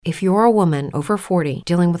If you're a woman over 40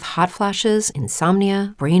 dealing with hot flashes,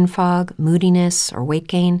 insomnia, brain fog, moodiness, or weight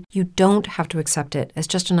gain, you don't have to accept it as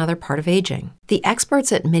just another part of aging. The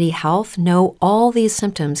experts at MIDI Health know all these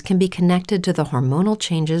symptoms can be connected to the hormonal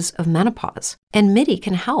changes of menopause. And MIDI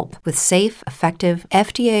can help with safe, effective,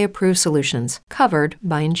 FDA-approved solutions covered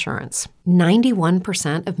by insurance.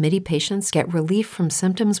 91% of MIDI patients get relief from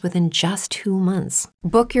symptoms within just 2 months.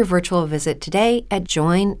 Book your virtual visit today at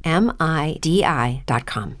joinmidi.com.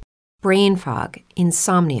 Brain fog,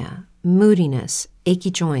 insomnia, moodiness, achy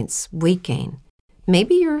joints, weight gain.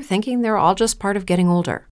 Maybe you're thinking they're all just part of getting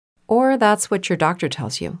older. Or that's what your doctor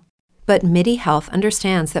tells you. But MIDI Health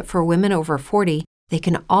understands that for women over 40, they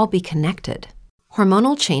can all be connected.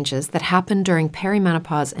 Hormonal changes that happen during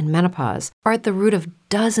perimenopause and menopause are at the root of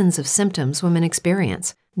dozens of symptoms women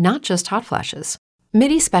experience, not just hot flashes.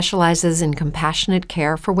 MIDI specializes in compassionate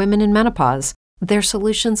care for women in menopause. Their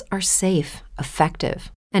solutions are safe,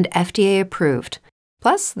 effective, and FDA approved.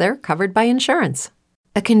 Plus, they're covered by insurance.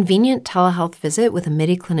 A convenient telehealth visit with a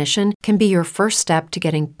MIDI clinician can be your first step to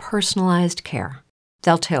getting personalized care.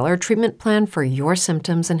 They'll tailor a treatment plan for your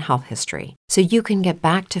symptoms and health history so you can get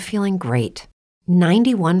back to feeling great.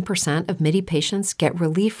 91% of MIDI patients get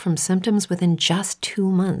relief from symptoms within just 2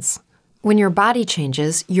 months. When your body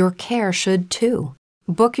changes, your care should too.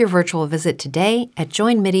 Book your virtual visit today at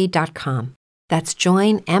joinmidi.com. That's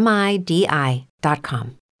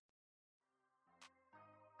joinmidi.com.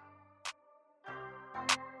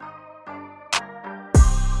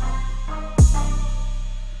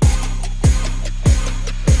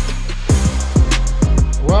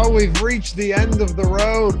 Well, we've reached the end of the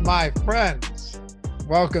road, my friends.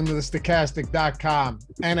 Welcome to the Stokastic.com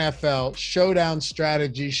NFL Showdown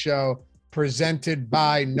Strategy Show presented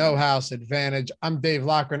by No House Advantage. I'm Dave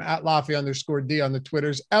Loughran at Loughy_D on the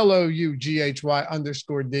Twitters,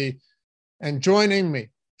 LOUGHY_D. And joining me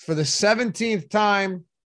for the 17th time,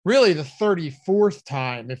 really the 34th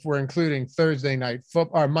time, if we're including Thursday night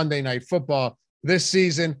football or Monday night football this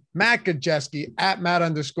season, Matt Gajewski at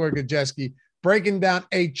Matt_Gajewski, breaking down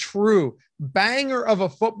a true banger of a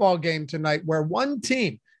football game tonight where one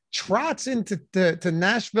team trots into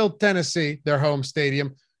Nashville, Tennessee, their home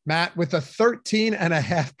stadium, Matt, with a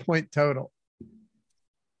 13.5-point total.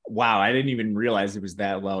 Wow, I didn't even realize it was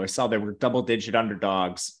that low. I saw they were double-digit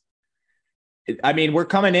underdogs. I mean, we're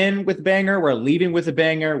coming in with a banger. We're leaving with a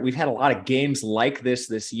banger. We've had a lot of games like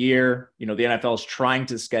this year. You know, the NFL is trying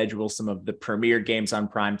to schedule some of the premier games on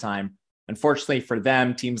primetime. Unfortunately for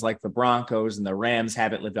them, teams like the Broncos and the Rams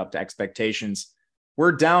haven't lived up to expectations.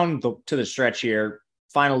 We're down to the stretch here,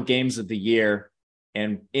 final games of the year,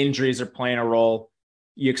 and injuries are playing a role.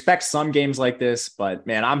 You expect some games like this, but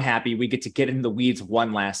man, I'm happy we get to get into the weeds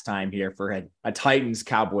one last time here for a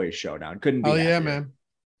Titans-Cowboys showdown. Couldn't be happier. Yeah, man.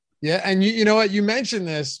 Yeah, and you know what? You mentioned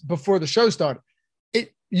this before the show started.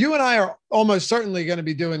 You and I are almost certainly going to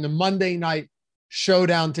be doing the Monday night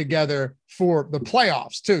showdown together for the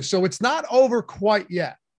playoffs too. So it's not over quite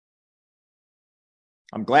yet.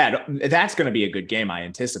 I'm glad. That's going to be a good game, I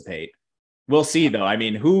anticipate. We'll see though. I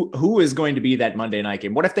mean, who is going to be that Monday night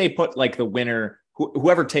game? What if they put like the winner,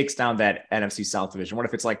 whoever takes down that NFC South division? What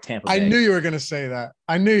if it's like Tampa Bay? I knew you were going to say that.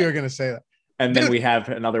 And then we have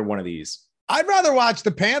another one of these. I'd rather watch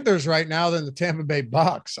the Panthers right now than the Tampa Bay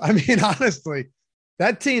Bucks. I mean, honestly,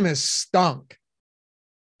 that team has stunk.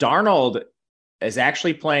 Darnold is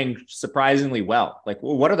actually playing surprisingly well. Like,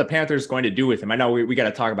 what are the Panthers going to do with him? I know we got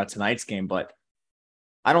to talk about tonight's game, but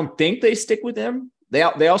I don't think they stick with him. They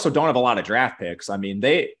also don't have a lot of draft picks. I mean,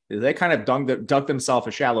 they kind of dug themselves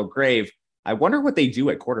a shallow grave. I wonder what they do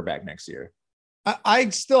at quarterback next year. I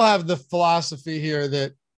still have the philosophy here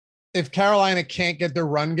that if Carolina can't get their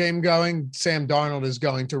run game going, Sam Darnold is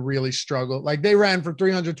going to really struggle. Like, they ran for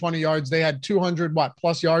 320 yards. They had 200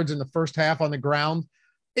 plus yards in the first half on the ground.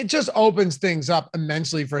 It just opens things up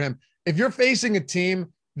immensely for him. If you're facing a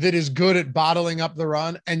team that is good at bottling up the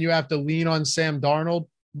run and you have to lean on Sam Darnold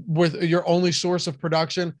with your only source of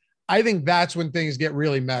production, I think that's when things get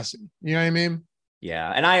really messy. You know what I mean? Yeah.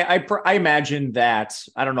 And I imagine that,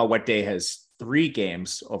 I don't know what day has 3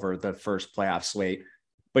 games over the first playoff slate,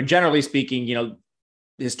 but generally speaking, you know,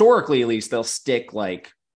 historically, at least they'll stick like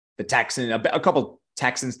the Texans, a couple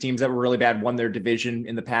Texans teams that were really bad, won their division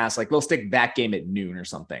in the past. Like, they'll stick that game at noon or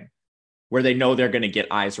something where they know they're going to get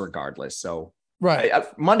eyes regardless. So right.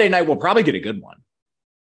 Monday night, we'll probably get a good one.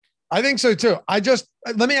 I think so too.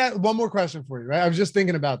 Let me add one more question for you, right? I was just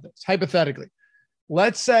thinking about this hypothetically.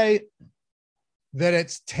 Let's say that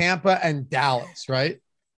it's Tampa and Dallas, right?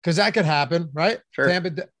 Because that could happen, right? Sure.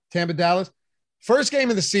 Tampa, Dallas. First game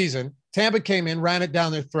of the season, Tampa came in, ran it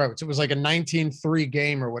down their throats. It was like a 19-3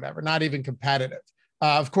 game or whatever, not even competitive.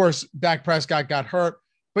 Of course, Dak Prescott got hurt,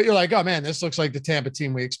 but you're like, oh man, this looks like the Tampa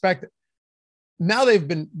team we expected. Now they've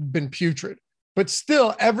been putrid, but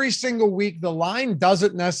still every single week, the line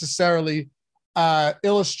doesn't necessarily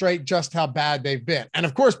illustrate just how bad they've been. And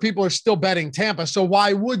of course, people are still betting Tampa. So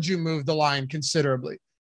why would you move the line considerably?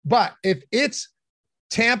 But if it's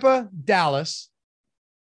Tampa, Dallas,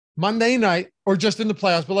 Monday night, or just in the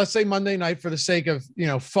playoffs, but let's say Monday night for the sake of,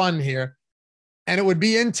 fun here. And it would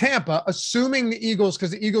be in Tampa, assuming the Eagles,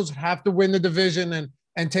 because the Eagles have to win the division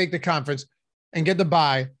and take the conference and get the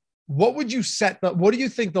bye. What would you what do you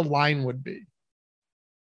think the line would be?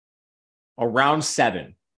 Around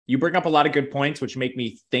 7. You bring up a lot of good points, which make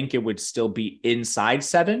me think it would still be inside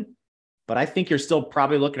 7, but I think you're still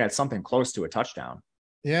probably looking at something close to a touchdown.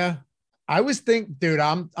 Yeah. I was thinking, dude,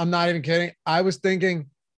 I'm not even kidding. I was thinking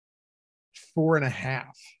 4.5.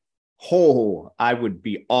 Oh, I would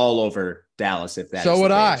be all over Dallas if that. So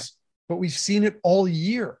would I. But we've seen it all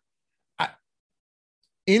year.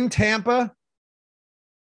 In Tampa.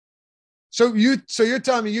 So you're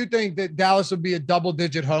telling me you think that Dallas would be a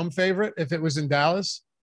double-digit home favorite if it was in Dallas?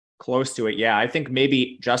 Close to it, yeah. I think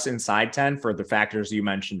maybe just inside 10 for the factors you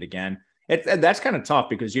mentioned again. That's kind of tough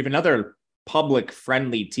because you have another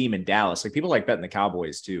public-friendly team in Dallas. Like people like betting the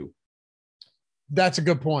Cowboys too. That's a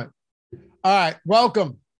good point. All right,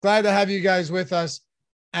 welcome. Glad to have you guys with us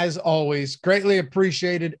as always. Greatly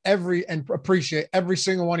appreciate every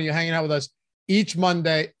single one of you hanging out with us each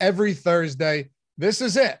Monday, every Thursday. This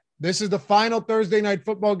is it. This is the final Thursday night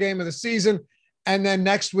football game of the season. And then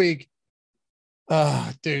next week,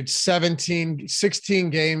 16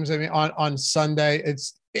 games. I mean, on Sunday,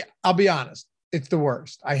 I'll be honest, it's the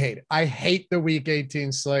worst. I hate it. I hate the week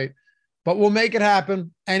 18 slate, but we'll make it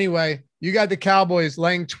happen. Anyway, you got the Cowboys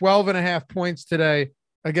laying 12.5 points today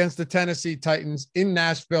against the Tennessee Titans in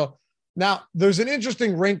Nashville. Now, there's an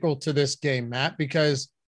interesting wrinkle to this game, Matt, because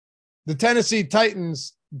the Tennessee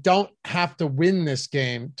Titans don't have to win this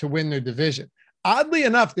game to win their division. Oddly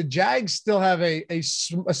enough, the Jags still have a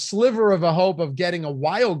sliver of a hope of getting a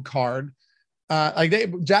wild card.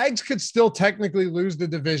 Jags could still technically lose the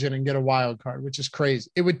division and get a wild card, which is crazy.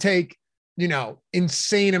 It would take,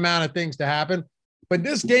 insane amount of things to happen. But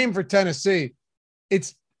this game for Tennessee,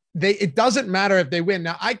 it doesn't matter if they win.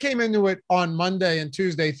 Now, I came into it on Monday and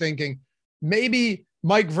Tuesday thinking maybe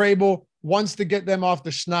Mike Vrabel wants to get them off the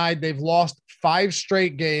schneid. They've lost 5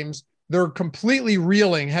 straight games. They're completely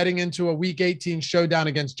reeling heading into a week 18 showdown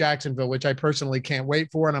against Jacksonville, which I personally can't wait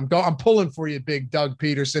for. And I'm pulling for you, big Doug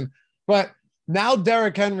Peterson. But now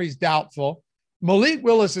Derrick Henry's doubtful. Malik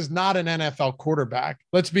Willis is not an NFL quarterback.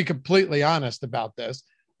 Let's be completely honest about this.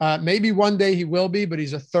 Maybe one day he will be, but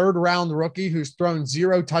he's a 3rd-round rookie who's thrown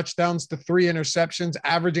 0 touchdowns to 3 interceptions,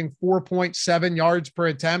 averaging 4.7 yards per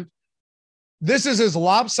attempt. This is as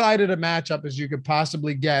lopsided a matchup as you could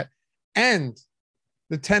possibly get. And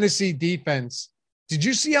the Tennessee defense, did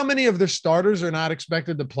you see how many of their starters are not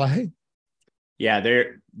expected to play? Yeah,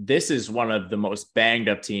 this is one of the most banged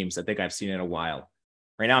up teams I think I've seen in a while.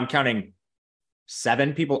 Right now I'm counting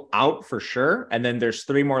 7 people out for sure. And then there's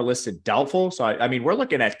 3 more listed doubtful. So I mean, we're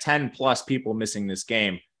looking at 10 plus people missing this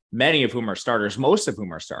game, many of whom are starters, most of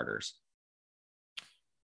whom are starters.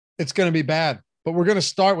 It's going to be bad. But we're going to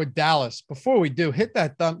start with Dallas. Before we do, hit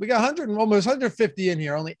that thumb. We got almost 150 in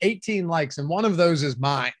here, only 18 likes, and one of those is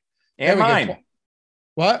mine. And mine.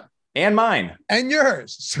 What? And mine. And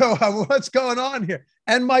yours. So what's going on here?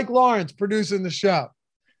 And Mike Lawrence producing the show.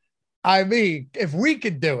 I mean, if we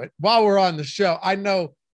could do it while we're on the show, I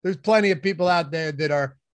know there's plenty of people out there that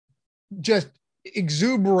are just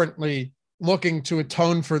exuberantly looking to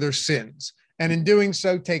atone for their sins. And in doing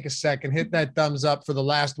so, take a second, hit that thumbs up for the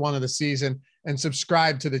last one of the season and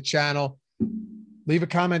subscribe to the channel. Leave a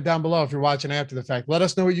comment down below if you're watching after the fact. Let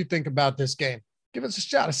us know what you think about this game. Give us a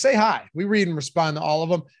shout. Say hi. We read and respond to all of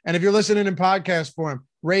them. And if you're listening in podcast form,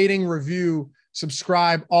 rating, review,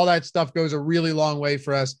 subscribe, all that stuff goes a really long way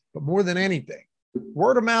for us. But more than anything,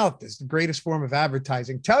 word of mouth is the greatest form of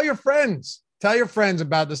advertising. Tell your friends. Tell your friends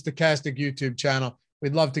about the Stochastic YouTube channel.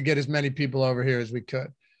 We'd love to get as many people over here as we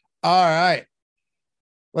could. All right.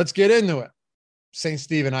 Let's get into it. St.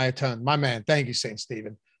 Stephen Iatone, my man. Thank you, St.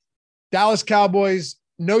 Stephen. Dallas Cowboys,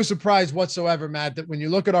 no surprise whatsoever, Matt, that when you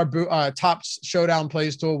look at our top showdown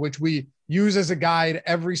plays tool, which we use as a guide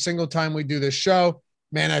every single time we do this show,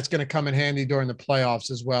 man, that's going to come in handy during the playoffs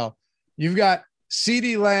as well. You've got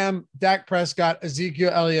CeeDee Lamb, Dak Prescott,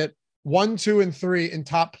 Ezekiel Elliott, 1, 2, and 3 in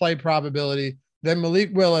top play probability. Then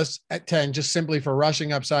Malik Willis at 10, just simply for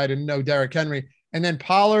rushing upside and no Derrick Henry. And then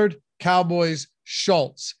Pollard, Cowboys,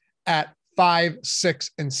 Schultz at 5,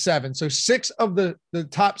 6, and 7. So 6 of the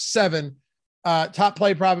top 7 top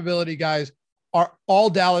play probability guys are all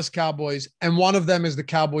Dallas Cowboys, and one of them is the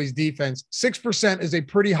Cowboys defense. 6% is a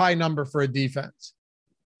pretty high number for a defense.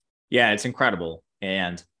 Yeah, it's incredible.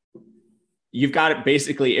 And you've got it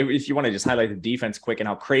basically, if you want to just highlight the defense quick and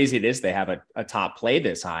how crazy it is they have a top play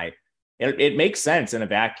this high, it makes sense in a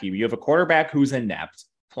vacuum. You have a quarterback who's inept,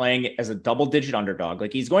 playing as a double-digit underdog.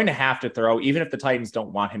 Like, he's going to have to throw, even if the Titans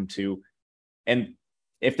don't want him to. And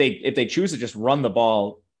if they choose to just run the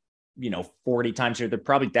ball, 40 times here, they're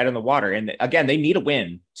probably dead in the water. And again, they need a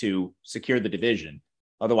win to secure the division.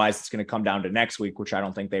 Otherwise, it's going to come down to next week, which I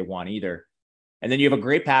don't think they want either. And then you have a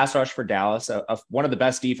great pass rush for Dallas, one of the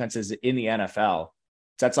best defenses in the NFL.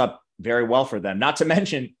 Sets up very well for them. Not to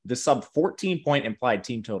mention the sub 14-point implied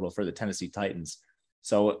team total for the Tennessee Titans.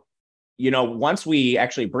 So, once we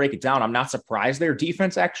actually break it down, I'm not surprised their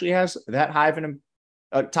defense actually has that high of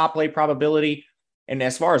a top play probability. And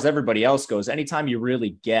as far as everybody else goes, anytime you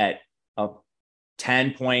really get a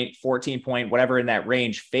 10-point, 14-point, whatever in that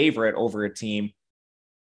range favorite over a team,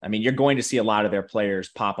 I mean, you're going to see a lot of their players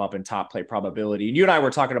pop up in top play probability. And you and I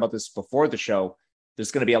were talking about this before the show.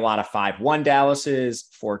 There's going to be a lot of 5-1 Dallases,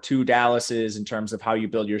 4-2 Dallases in terms of how you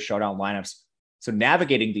build your showdown lineups. So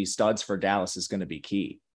navigating these studs for Dallas is going to be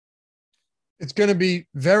key. It's going to be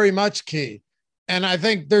very much key. And I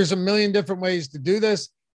think there's a million different ways to do this.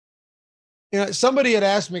 Somebody had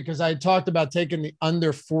asked me, because I had talked about taking the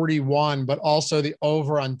under 41, but also the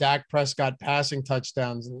over on Dak Prescott passing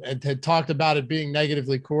touchdowns, and had talked about it being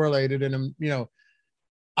negatively correlated. And,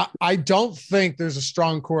 I don't think there's a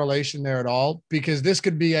strong correlation there at all, because this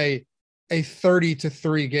could be a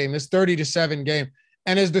 30-3 game, this 30-7 game.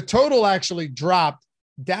 And as the total actually dropped,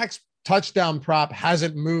 Dak's touchdown prop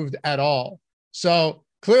hasn't moved at all. So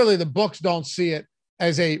clearly the books don't see it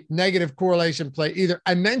as a negative correlation play either.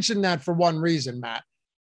 I mentioned that for one reason, Matt.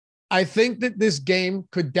 I think that this game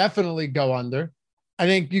could definitely go under. I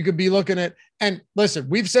think you could be looking at, and listen,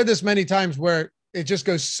 we've said this many times where it just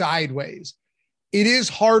goes sideways. It is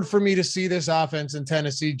hard for me to see this offense in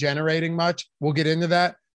Tennessee generating much. We'll get into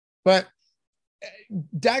that. But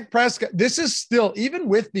Dak Prescott, this is still, even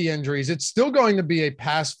with the injuries, it's still going to be a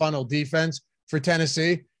pass funnel defense for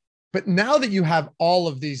Tennessee. But now that you have all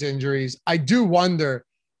of these injuries, I do wonder,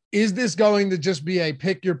 is this going to just be a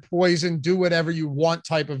pick your poison, do whatever you want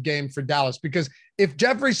type of game for Dallas? Because if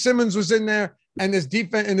Jeffrey Simmons was in there and this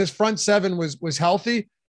defense and this front seven was healthy,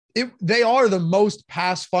 they are the most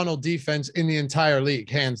pass funnel defense in the entire league,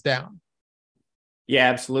 hands down. Yeah,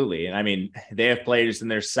 absolutely. And I mean, they have players in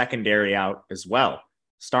their secondary out as well.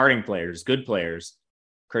 Starting players, good players.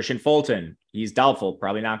 Christian Fulton, he's doubtful,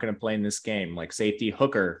 probably not going to play in this game. Like safety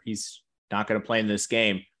Hooker, he's not going to play in this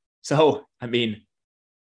game. So, I mean,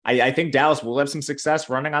 I think Dallas will have some success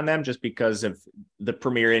running on them just because of the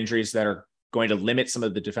premier injuries that are going to limit some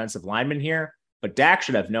of the defensive linemen here. But Dak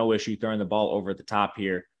should have no issue throwing the ball over the top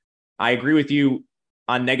here. I agree with you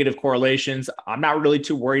on negative correlations. I'm not really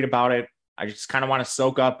too worried about it. I just kind of want to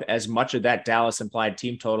soak up as much of that Dallas implied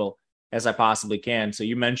team total as I possibly can. So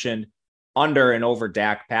you mentioned under and over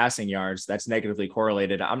Dak passing yards. That's negatively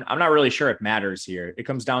correlated. I'm not really sure it matters here. It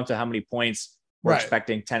comes down to how many points we're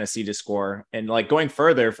expecting Tennessee to score. And like going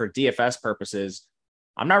further for DFS purposes,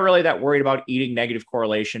 I'm not really that worried about eating negative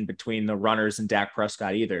correlation between the runners and Dak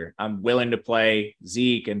Prescott either. I'm willing to play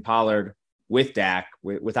Zeke and Pollard with Dak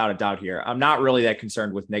without a doubt here. I'm not really that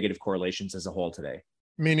concerned with negative correlations as a whole today.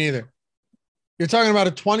 Me neither. You're talking about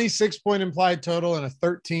a 26-point implied total and a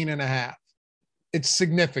 13.5. It's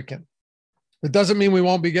significant. It doesn't mean we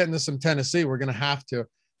won't be getting to some Tennessee. We're going to have to.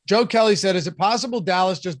 Joe Kelly said, is it possible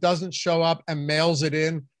Dallas just doesn't show up and mails it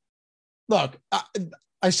in? Look,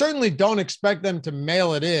 I certainly don't expect them to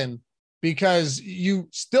mail it in because you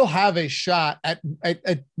still have a shot at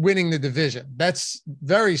winning the division. That's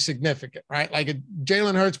very significant, right? Like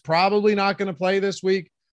Jalen Hurts probably not going to play this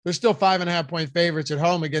week. They're still 5.5-point favorites at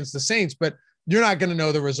home against the Saints, but you're not going to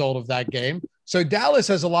know the result of that game. So Dallas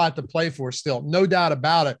has a lot to play for still, no doubt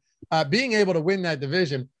about it. Being able to win that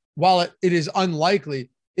division, while it is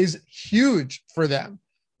unlikely, is huge for them.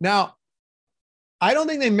 Now, I don't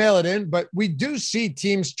think they mail it in, but we do see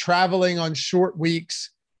teams traveling on short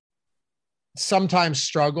weeks sometimes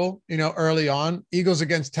struggle, early on. Eagles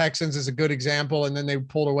against Texans is a good example, and then they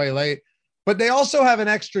pulled away late. But they also have an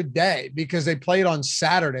extra day because they played on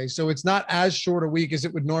Saturday, so it's not as short a week as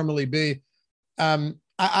it would normally be.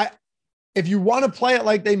 If you want to play it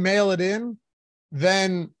like they mail it in,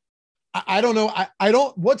 then I don't know.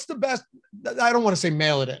 What's the best? I don't want to say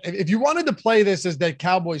mail it in. If you wanted to play this as that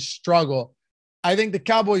Cowboys struggle, I think the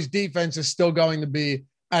Cowboys defense is still going to be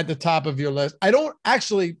at the top of your list. I don't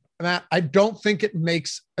actually, Matt, I don't think it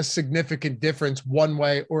makes a significant difference one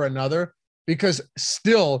way or another because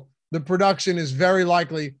still the production is very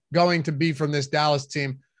likely going to be from this Dallas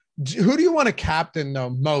team. Who do you want to captain, though,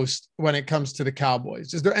 most when it comes to the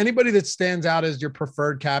Cowboys? Is there anybody that stands out as your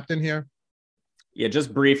preferred captain here? Yeah,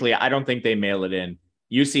 just briefly, I don't think they mail it in.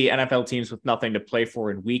 You see NFL teams with nothing to play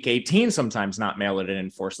for in week 18 sometimes not mail it in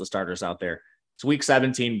and force the starters out there. It's week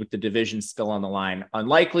 17 with the division still on the line.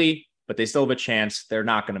 Unlikely, but they still have a chance. They're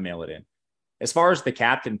not going to mail it in. As far as the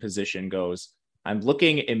captain position goes, I'm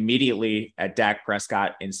looking immediately at Dak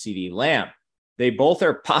Prescott and CeeDee Lamb. They both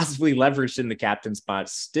are possibly leveraged in the captain spot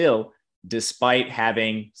still, despite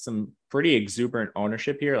having some pretty exuberant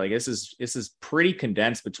ownership here. Like this is pretty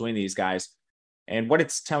condensed between these guys. And what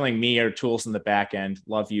it's telling me are tools in the back end.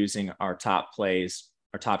 Love using our top plays,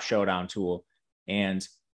 our top showdown tool. And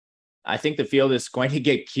I think the field is going to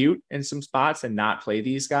get cute in some spots and not play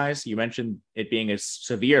these guys. You mentioned it being a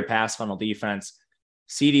severe pass funnel defense.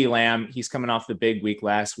 CeeDee Lamb, he's coming off the big week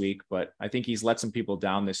last week, but I think he's let some people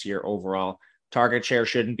down this year overall. Target share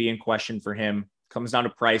shouldn't be in question for him. Comes down to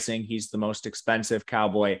pricing. He's the most expensive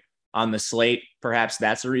Cowboy on the slate. Perhaps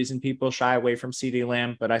that's the reason people shy away from CeeDee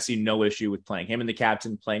Lamb, but I see no issue with playing him in the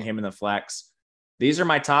captain, playing him in the flex. These are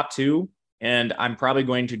my top two, and I'm probably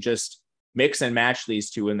going to just mix and match these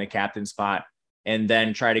two in the captain spot and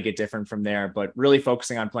then try to get different from there, but really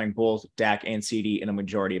focusing on playing both Dak and CD in a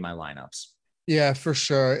majority of my lineups. Yeah, for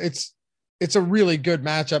sure. It's a really good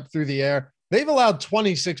matchup through the air. They've allowed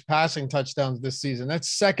 26 passing touchdowns this season. That's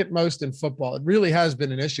second most in football. It really has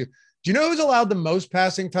been an issue. Do you know who's allowed the most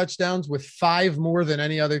passing touchdowns with 5 more than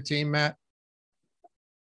any other team, Matt?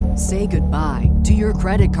 Say goodbye to your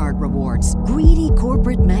credit card rewards. Greedy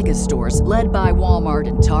corporate mega stores, led by Walmart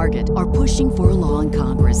and Target, are pushing for a law in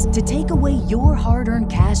Congress to take away your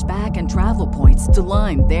hard-earned cash back and travel points to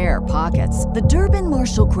line their pockets. The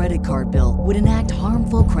Durbin-Marshall credit card bill would enact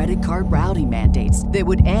harmful credit card routing mandates that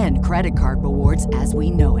would end credit card rewards as we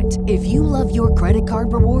know it. If you love your credit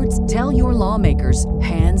card rewards, tell your lawmakers,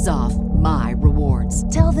 hands off my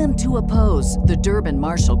rewards. Tell them to oppose the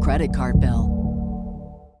Durbin-Marshall credit card bill.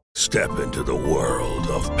 Step into the world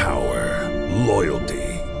of power, loyalty,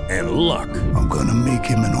 and luck. I'm gonna make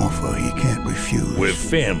him an offer he can't refuse. With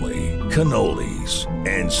family, cannolis,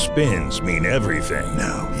 and spins mean everything.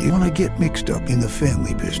 Now, you wanna get mixed up in the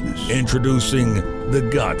family business. Introducing The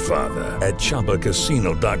Godfather at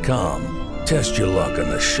ChumbaCasino.com. Test your luck in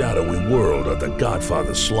the shadowy world of The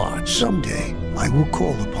Godfather slot. Someday, I will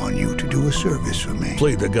call upon you to do a service for me.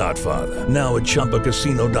 Play The Godfather, now at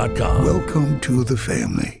ChumbaCasino.com. Welcome to the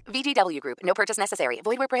family. VGW Group. No purchase necessary.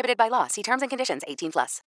 Void where prohibited by law. See terms and conditions.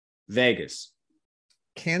 18+. Vegas.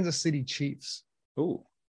 Kansas City Chiefs. Ooh.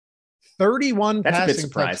 31 That's passing a bit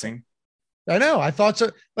surprising. I know. I thought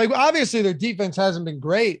so. Like, obviously, their defense hasn't been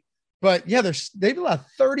great, but yeah, they've allowed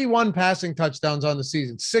 31 passing touchdowns on the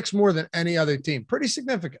season, 6 more than any other team. Pretty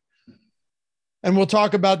significant. And we'll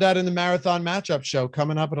talk about that in the Marathon Matchup Show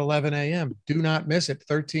coming up at 11 a.m. Do not miss it.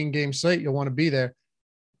 13-game slate. You'll want to be there.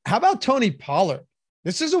 How about Tony Pollard?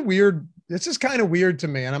 This is kind of weird to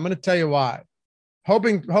me, and I'm going to tell you why.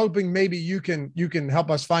 Hoping maybe you can help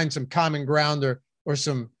us find some common ground or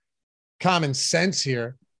some common sense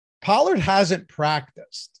here. Pollard hasn't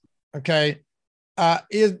practiced. Okay.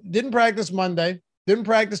 He didn't practice Monday, didn't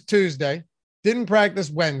practice Tuesday, didn't practice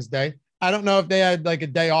Wednesday. I don't know if they had like a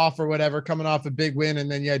day off or whatever coming off a big win and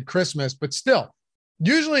then you had Christmas, but still,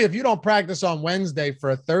 usually if you don't practice on Wednesday for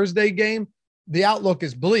a Thursday game, the outlook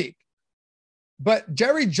is bleak. But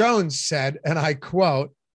Jerry Jones said, and I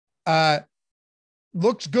quote,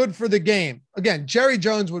 looks good for the game. Again, Jerry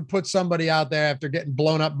Jones would put somebody out there after getting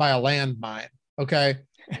blown up by a landmine. Okay.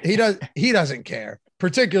 He doesn't care,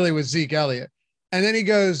 particularly with Zeke Elliott. And then he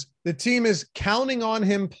goes, the team is counting on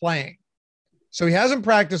him playing. So he hasn't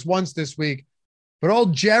practiced once this week, but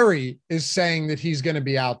old Jerry is saying that he's going to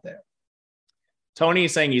be out there. Tony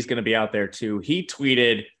is saying he's going to be out there too. He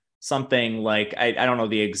tweeted something like, I don't know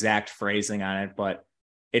the exact phrasing on it, but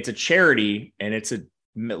it's a charity and it's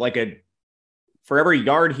for every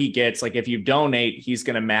yard he gets, like if you donate, he's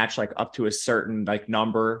going to match like up to a certain like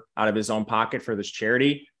number out of his own pocket for this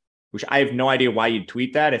charity, which I have no idea why you'd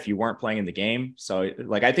tweet that if you weren't playing in the game. So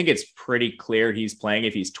like, I think it's pretty clear he's playing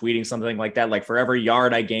if he's tweeting something like that. Like for every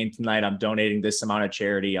yard I gain tonight, I'm donating this amount of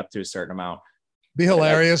charity up to a certain amount. Be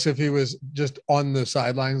hilarious if he was just on the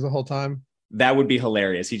sidelines the whole time. That would be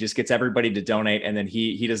hilarious. He just gets everybody to donate and then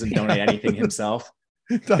he doesn't donate anything himself.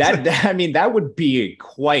 That would be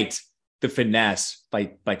quite the finesse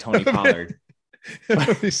by Tony Pollard. I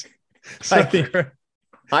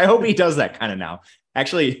hope he does that kind of now.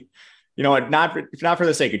 Actually, you know what? Not for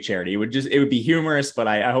the sake of charity. It would be humorous, but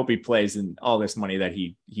I hope he plays and all this money that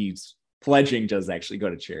he's pledging does actually go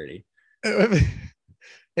to charity.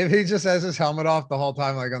 if he just has his helmet off the whole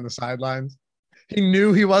time, like on the sidelines, he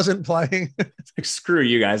knew he wasn't playing. It's like, screw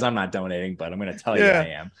you guys. I'm not donating, but I'm going to tell you I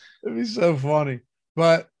am. It'd be so funny.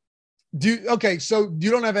 But so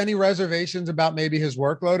you don't have any reservations about maybe his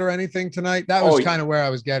workload or anything tonight? That was kind of where I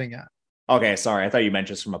was getting at. Okay, sorry. I thought you meant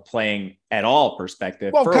just from a playing at all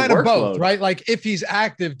perspective. Well, kind of both, right? Like if he's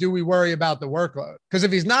active, do we worry about the workload? Because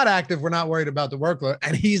if he's not active, we're not worried about the workload,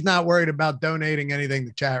 and he's not worried about donating anything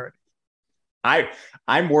to charity.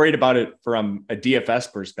 I'm worried about it from a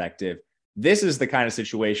DFS perspective. This is the kind of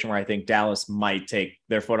situation where I think Dallas might take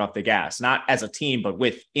their foot off the gas, not as a team, but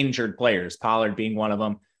with injured players, Pollard being one of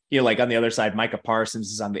them. Like on the other side, Micah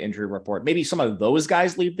Parsons is on the injury report. Maybe some of those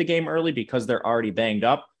guys leave the game early because they're already banged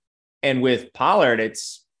up. And with Pollard,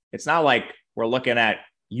 it's not like we're looking at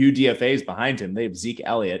UDFAs behind him. They have Zeke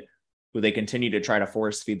Elliott, who they continue to try to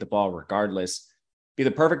force feed the ball regardless. Be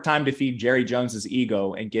the perfect time to feed Jerry Jones's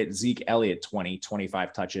ego and get Zeke Elliott 20,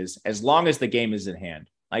 25 touches, as long as the game is in hand.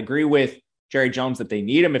 I agree with Jerry Jones that they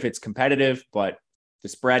need him if it's competitive, but the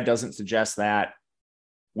spread doesn't suggest that.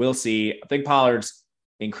 We'll see. I think Pollard's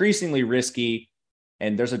increasingly risky,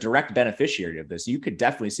 and there's a direct beneficiary of this. You could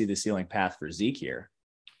definitely see the ceiling path for Zeke here.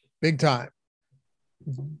 Big time.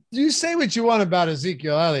 You say what you want about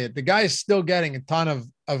Ezekiel Elliott. The guy is still getting a ton of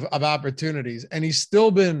opportunities, and he's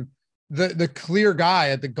still been the clear guy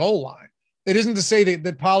at the goal line. It isn't to say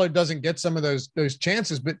that Pollard doesn't get some of those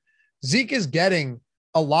chances, but Zeke is getting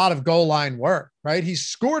a lot of goal line work, right? He's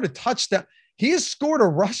scored a touchdown. He has scored a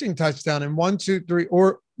rushing touchdown in 1, 2, 3,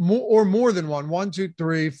 or more than 1, 2,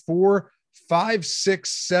 3, 4, 5, 6,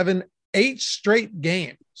 7, 8 straight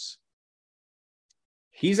games.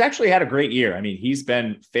 He's actually had a great year. I mean, he's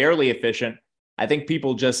been fairly efficient. I think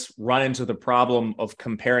people just run into the problem of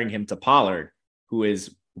comparing him to Pollard, who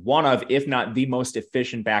is one of, if not the most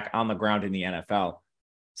efficient back on the ground in the NFL.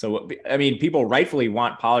 So, I mean, people rightfully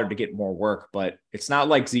want Pollard to get more work, but it's not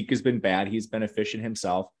like Zeke has been bad. He's been efficient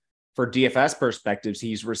himself. For DFS perspectives,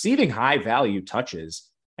 he's receiving high value touches.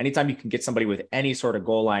 Anytime you can get somebody with any sort of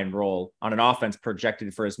goal line role on an offense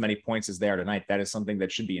projected for as many points as they are tonight, that is something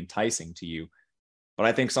that should be enticing to you. But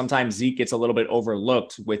I think sometimes Zeke gets a little bit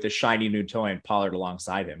overlooked with the shiny new toy and Pollard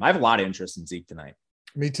alongside him. I have a lot of interest in Zeke tonight.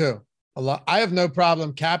 Me too. A lot. I have no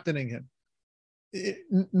problem captaining him.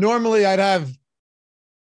 Normally I'd have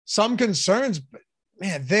some concerns, but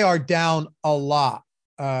man, they are down a lot.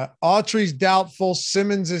 Autry's doubtful.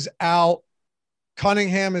 Simmons is out.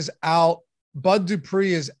 Cunningham is out. Bud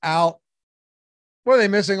Dupree is out. What are they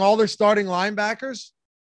missing? All their starting linebackers?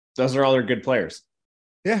 Those are all their good players.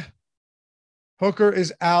 Yeah. Hooker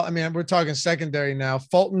is out. I mean, we're talking secondary now.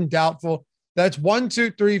 Fulton doubtful. That's 1,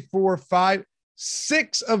 2, 3, 4, 5,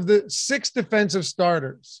 6 of the 6 defensive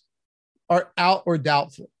starters are out or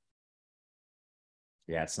doubtful.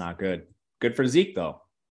 Yeah, it's not good. Good for Zeke, though.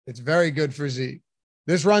 It's very good for Zeke.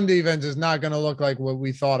 This run defense is not going to look like what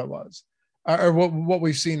we thought it was, or what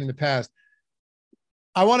we've seen in the past.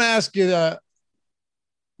 I want to ask you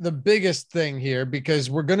the biggest thing here, because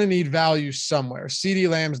we're going to need value somewhere. CeeDee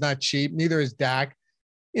Lamb's not cheap. Neither is Dak.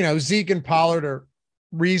 Zeke and Pollard are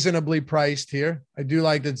reasonably priced here. I do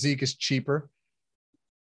like that Zeke is cheaper.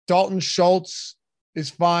 Dalton Schultz is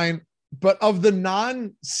fine. But of the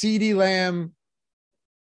non-CeeDee Lamb,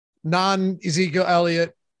 non-Ezekiel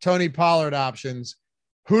Elliott, Tony Pollard options,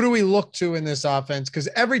 who do we look to in this offense? Because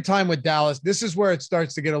every time with Dallas, this is where it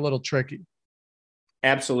starts to get a little tricky.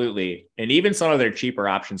 Absolutely. And even some of their cheaper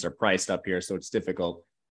options are priced up here, so it's difficult.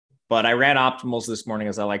 But I ran optimals this morning,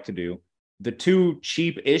 as I like to do. The 2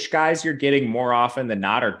 cheap-ish guys you're getting more often than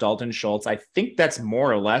not are Dalton Schultz. I think that's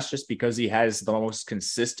more or less just because he has the most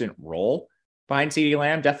consistent role behind CeeDee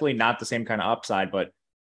Lamb. Definitely not the same kind of upside, but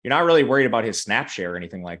you're not really worried about his snap share or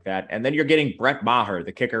anything like that. And then you're getting Brett Maher,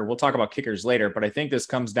 the kicker. We'll talk about kickers later, but I think this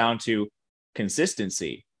comes down to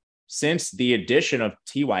consistency. Since the addition of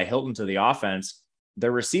T.Y. Hilton to the offense, the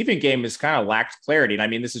receiving game has kind of lacked clarity. And I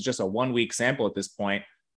mean, this is just a 1-week sample at this point,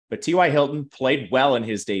 but T.Y. Hilton played well in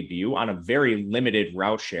his debut on a very limited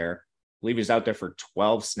route share. I believe he's out there for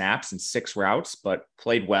 12 snaps and 6 routes, but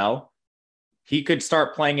played well. He could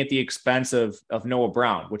start playing at the expense of Noah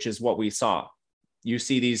Brown, which is what we saw. You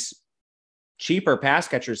see these cheaper pass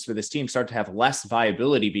catchers for this team start to have less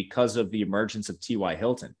viability because of the emergence of T.Y.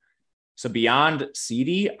 Hilton. So beyond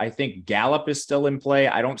CeeDee, I think Gallup is still in play.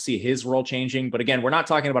 I don't see his role changing. But again, we're not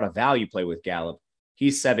talking about a value play with Gallup.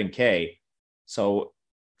 He's $7K. So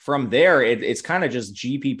from there, it's kind of just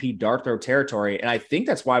GPP dart throw territory. And I think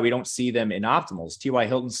that's why we don't see them in optimals. T.Y.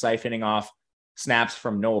 Hilton siphoning off snaps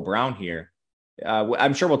from Noah Brown here.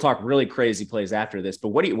 I'm sure we'll talk really crazy plays after this. But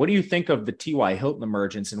what do you think of the T.Y. Hilton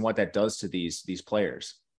emergence and what that does to these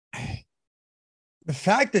players? The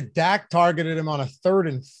fact that Dak targeted him on a 3rd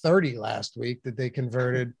and 30 last week that they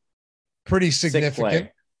converted, pretty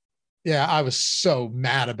significant. Yeah, I was so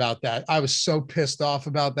mad about that. I was so pissed off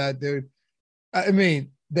about that, dude. I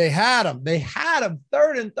mean, they had him. They had him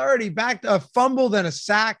 3rd and 30, back to a fumble, then a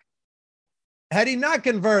sack. Had he not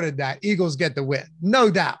converted that, Eagles get the win,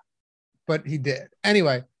 no doubt. But he did.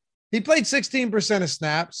 Anyway, he played 16% of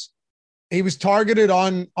snaps. He was targeted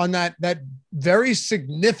on that very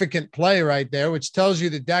significant play right there, which tells you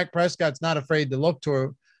that Dak Prescott's not afraid to look to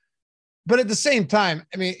him. But at the same time,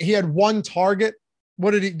 I mean, he had one target.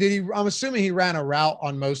 What did he? I'm assuming he ran a route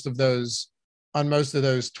on most of those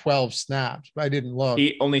 12 snaps, but I didn't look.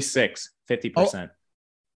 He only 50%.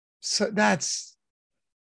 So that's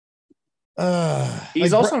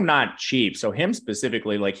he's also not cheap. So him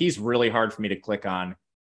specifically, like, he's really hard for me to click on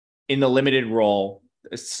in the limited role.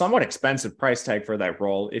 A somewhat expensive price tag for that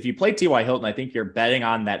role. If you play T.Y. Hilton, I think you're betting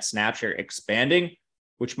on that snap share expanding,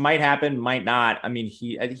 which might happen, might not. I mean,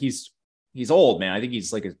 he's old, man. I think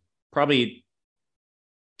he's like probably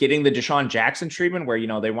getting the Deshaun Jackson treatment where,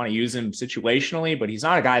 they want to use him situationally, but he's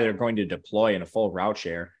not a guy they're going to deploy in a full route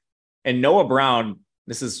share. And Noah Brown,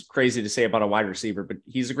 this is crazy to say about a wide receiver, but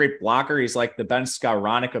he's a great blocker. He's like the Ben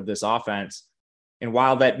Skowronek of this offense. And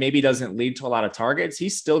while that maybe doesn't lead to a lot of targets,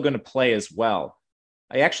 he's still going to play as well.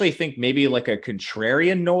 I actually think maybe like a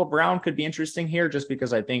contrarian Noah Brown could be interesting here, just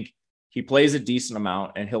because I think he plays a decent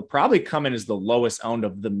amount and he'll probably come in as the lowest owned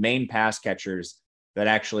of the main pass catchers that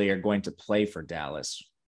actually are going to play for Dallas.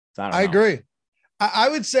 So I agree. I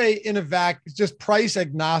would say in a just price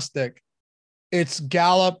agnostic, it's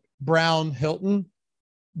Gallup, Brown, Hilton.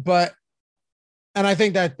 And I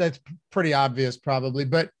think that's pretty obvious probably.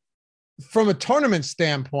 But from a tournament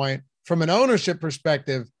standpoint, from an ownership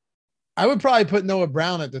perspective, I would probably put Noah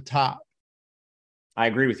Brown at the top. I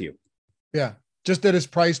agree with you. Yeah, just at his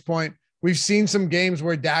price point. We've seen some games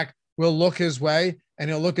where Dak will look his way, and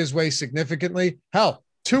he'll look his way significantly. Hell,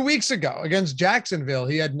 2 weeks ago against Jacksonville,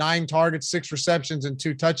 he had 9 targets, 6 receptions, and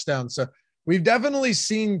 2 touchdowns. So we've definitely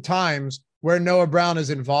seen times where Noah Brown is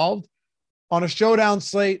involved. On a showdown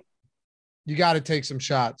slate, you got to take some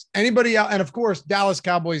shots. Anybody else, and of course, Dallas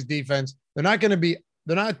Cowboys defense, they're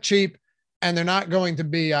not cheap, and they're not going to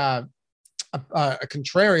be a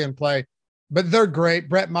contrarian play, but they're great.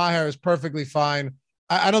 Brett Maher is perfectly fine.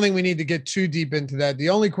 I don't think we need to get too deep into that. The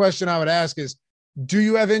only question I would ask is, do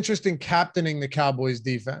you have interest in captaining the Cowboys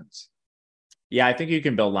defense? Yeah, I think you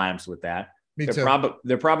can build lineups with that. Me too.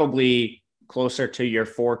 They're probably closer to your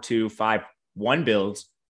 4-2-5-1 builds,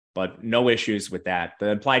 but no issues with that. The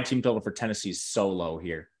implied team total for Tennessee is so low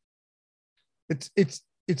here.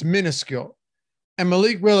 It's minuscule. And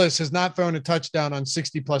Malik Willis has not thrown a touchdown on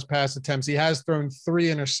 60+ pass attempts. He has thrown 3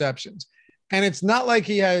 interceptions. And it's not like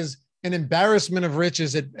he has an embarrassment of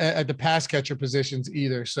riches at the pass catcher positions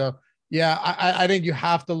either. So, yeah, I think you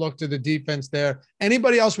have to look to the defense there.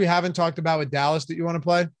 Anybody else we haven't talked about with Dallas that you want to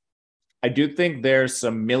play? I do think there's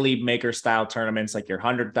some Millie Maker style tournaments, like your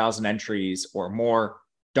 100,000 entries or more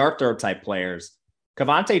dart throw type players.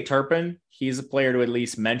 Kevontae Turpin, he's a player to at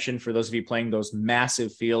least mention for those of you playing those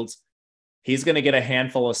massive fields. He's going to get a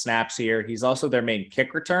handful of snaps here. He's also their main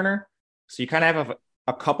kick returner. So you kind of have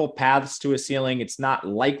a couple paths to a ceiling. It's not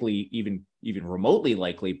likely, even remotely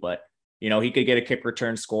likely, but he could get a kick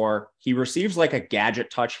return score. He receives like a gadget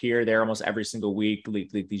touch here, there almost every single week.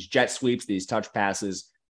 Like these jet sweeps, these touch passes.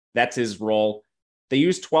 That's his role. They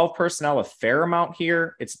use 12 personnel a fair amount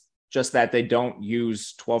here. It's just that they don't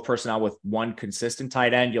use 12 personnel with one consistent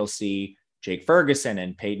tight end. You'll see Jake Ferguson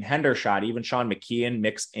and Peyton Hendershot, even Sean McKeon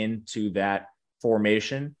mix into that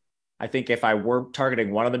formation. I think if I were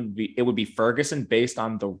targeting one of them, it would be Ferguson based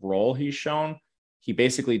on the role he's shown. He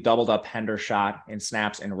basically doubled up Hendershot in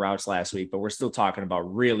snaps and routes last week, but we're still talking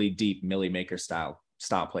about really deep Millie Maker style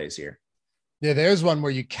plays here. Yeah, there's one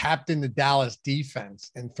where you captain the Dallas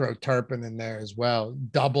defense and throw Turpin in there as well.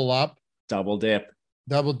 Double up. Double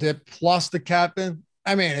dip plus the captain.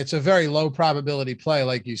 I mean, it's a very low probability play,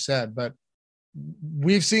 like you said, but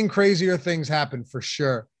we've seen crazier things happen for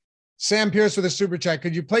sure. Sam Pierce with a super chat.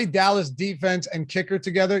 Could you play Dallas defense and kicker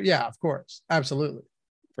together? Yeah, of course. Absolutely.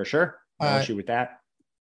 For sure. No issue with that.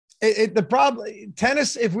 The problem,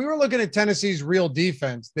 if we were looking at Tennessee's real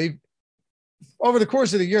defense, over the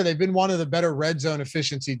course of the year, they've been one of the better red zone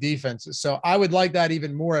efficiency defenses. So I would like that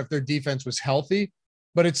even more if their defense was healthy,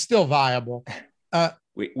 but it's still viable.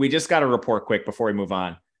 We just got to report quick before we move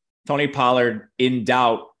on. Tony Pollard in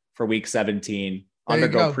doubt for week 17,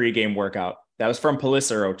 undergo pregame workout. That was from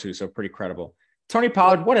Pelissero too, so pretty credible. Tony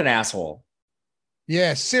Pollard, what an asshole.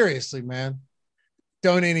 Yeah, seriously, man.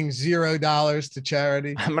 Donating $0 to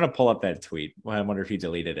charity. I'm going to pull up that tweet. Well, I wonder if he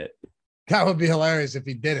deleted it. That would be hilarious if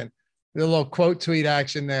he didn't. The little quote tweet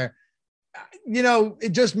action there. You know, it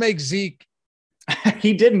just makes Zeke.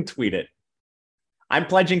 He didn't tweet it. I'm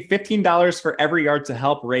pledging $15 for every yard to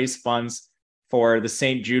help raise funds for the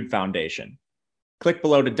St. Jude Foundation. Click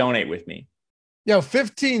below to donate with me. Yo,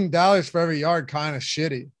 $15 for every yard, kind of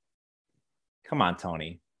shitty. Come on,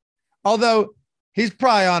 Tony. Although he's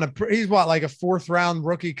probably he's what, like a 4th round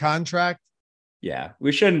rookie contract. Yeah,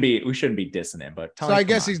 we shouldn't be dissing him, but Tony, so I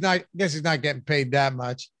guess he's not getting paid that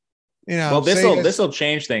much. You know, well, this will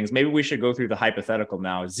change things. Maybe we should go through the hypothetical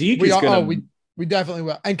now. Zeke is going to. We definitely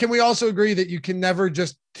will. And can we also agree that you can never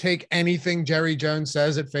just take anything Jerry Jones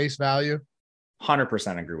says at face value?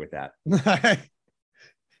 100% agree with that.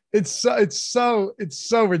 It's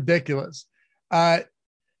so ridiculous.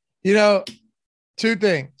 You know, 2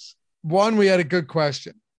 things. One, we had a good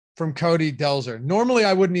question from Cody Delzer. Normally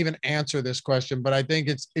I wouldn't even answer this question, but I think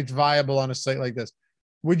it's viable on a site like this.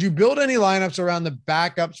 Would you build any lineups around the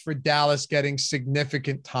backups for Dallas getting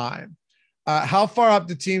significant time? How far up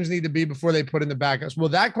do teams need to be before they put in the backups? Well,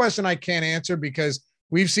 that question I can't answer because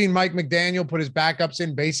we've seen Mike McDaniel put his backups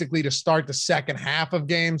in basically to start the second half of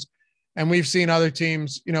games. And we've seen other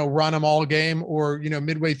teams, you know, run them all game or, you know,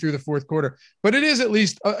 midway through the 4th quarter. But it is at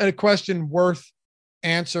least a question worth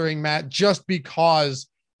answering, Matt, just because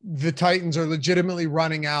the Titans are legitimately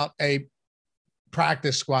running out a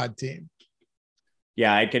practice squad team.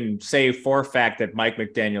 Yeah, I can say for a fact that Mike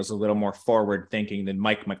McDaniel's a little more forward thinking than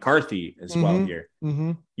Mike McCarthy as well here.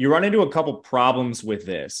 Mm-hmm. You run into a couple problems with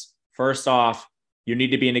this. First off, you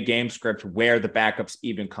need to be in a game script where the backups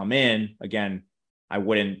even come in. Again, I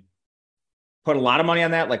wouldn't put a lot of money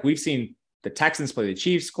on that. Like we've seen the Texans play the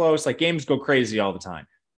Chiefs close, like games go crazy all the time.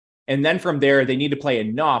 And then from there, they need to play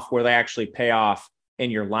enough where they actually pay off in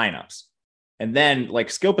your lineups. And then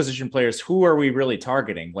like skill position players, who are we really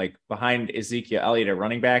targeting? Like behind Ezekiel Elliott at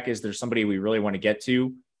running back, is there somebody we really want to get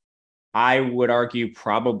to? I would argue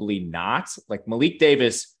probably not. Like Malik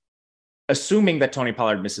Davis, assuming that Tony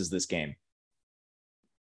Pollard misses this game,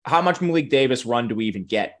 how much Malik Davis run do we even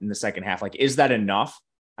get in the second half? Like, is that enough?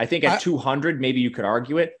 I think at 200, maybe you could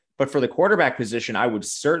argue it. But for the quarterback position, I would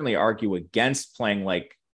certainly argue against playing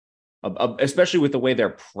like, especially with the way they're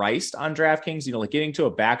priced on DraftKings, you know, like getting to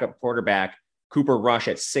a backup quarterback, Cooper Rush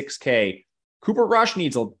at $6K. Cooper Rush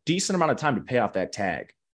needs a decent amount of time to pay off that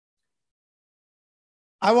tag.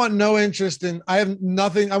 I want no interest in, I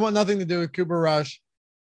want nothing to do with Cooper Rush.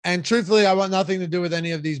 And truthfully, I want nothing to do with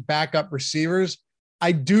any of these backup receivers.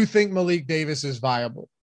 I do think Malik Davis is viable.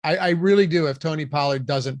 I really do. If Tony Pollard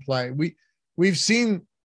doesn't play, we've seen,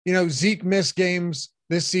 you know, Zeke miss games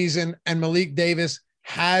this season and Malik Davis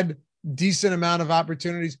had decent amount of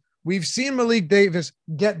opportunities. We've seen Malik Davis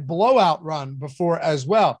get blowout run before as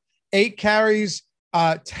well. 8 carries,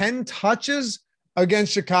 10 touches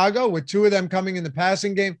against Chicago, with 2 of them coming in the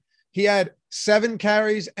passing game. He had 7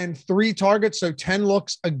 carries and 3 targets, so 10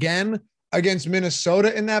 looks again against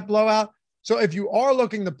Minnesota in that blowout. So if you are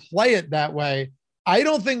looking to play it that way, I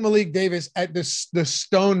don't think Malik Davis at the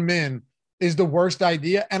Stone Min is the worst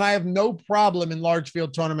idea. And I have no problem in large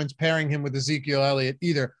field tournaments pairing him with Ezekiel Elliott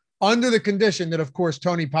either, under the condition that, of course,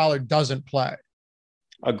 Tony Pollard doesn't play.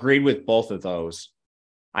 Agreed with both of those.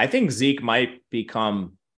 I think Zeke might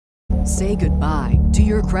become. Say goodbye to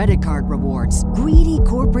your credit card rewards. Greedy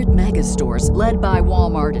corporate mega stores, led by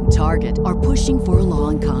Walmart and Target, are pushing for a law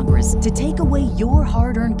in Congress to take away your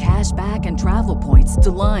hard-earned cash back and travel points to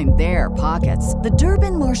line their pockets. The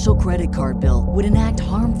Durbin-Marshall credit card bill would enact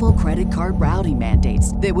harmful credit card routing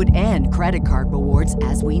mandates that would end credit card rewards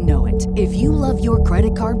as we know it. If you love your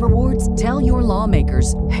credit card rewards, tell your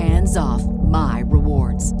lawmakers, hands off my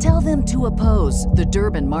rewards. Tell them to oppose the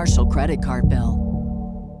Durbin-Marshall credit card bill.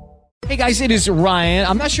 Hey guys, it is Ryan.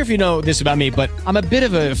 I'm not sure if you know this about me, but I'm a bit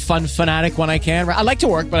of a fun fanatic when I can. I like to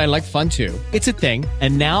work, but I like fun too. It's a thing.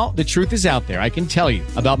 And now the truth is out there. I can tell you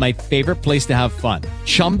about my favorite place to have fun.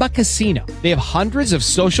 Chumba Casino. They have hundreds of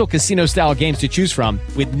social casino style games to choose from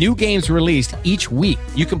with new games released each week.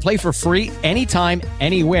 You can play for free anytime,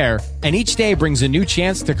 anywhere. And each day brings a new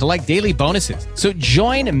chance to collect daily bonuses. So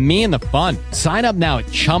join me in the fun. Sign up now at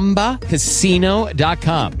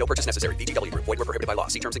ChumbaCasino.com. No purchase necessary. VGW Group. Void where prohibited by law.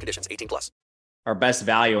 See terms and conditions. 18+. Our best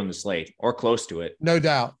value on the slate or close to it. No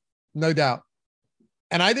doubt. No doubt.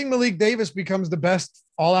 And I think Malik Davis becomes the best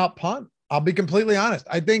all-out punt. I'll be completely honest.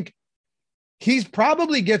 I think he's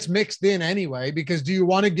probably gets mixed in anyway, because do you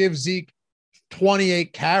want to give Zeke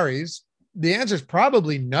 28 carries? The answer is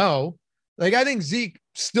probably no. Like, I think Zeke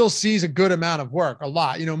still sees a good amount of work, a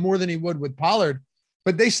lot, you know, more than he would with Pollard,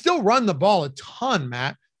 but they still run the ball a ton,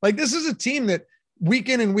 Matt. Like, this is a team that week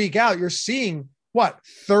in and week out, you're seeing what,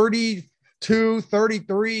 30, 32,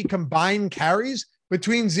 33 combined carries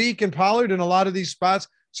between Zeke and Pollard in a lot of these spots.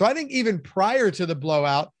 So I think even prior to the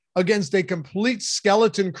blowout against a complete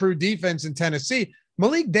skeleton crew defense in Tennessee,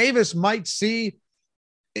 Malik Davis might see,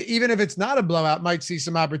 even if it's not a blowout, might see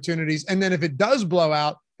some opportunities. And then if it does blow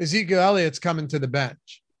out, Ezekiel Elliott's coming to the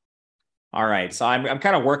bench. All right. So I'm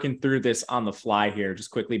kind of working through this on the fly here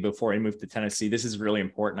just quickly before we move to Tennessee. This is really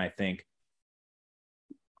important, I think.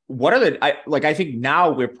 What are I think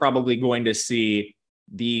now we're probably going to see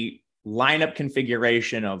the lineup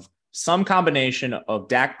configuration of some combination of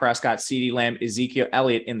Dak Prescott, CeeDee Lamb, Ezekiel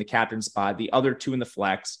Elliott in the captain spot, the other two in the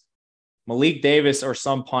flex, Malik Davis or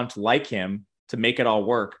some punt like him to make it all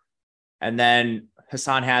work. And then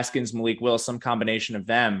Hassan Haskins, Malik Willis, some combination of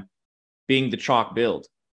them being the chalk build.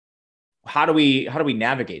 How do we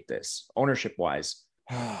navigate this ownership wise?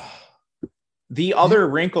 The other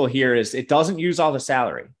wrinkle here is it doesn't use all the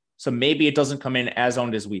salary. So maybe it doesn't come in as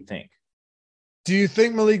owned as we think. Do you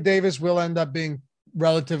think Malik Davis will end up being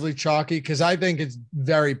relatively chalky? Because I think it's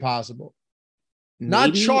very possible.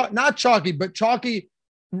 Not chalky, but chalky,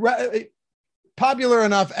 popular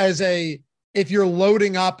enough as if you're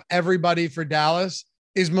loading up everybody for Dallas,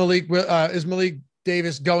 is Malik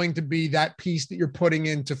Davis going to be that piece that you're putting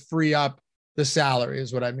in to free up the salary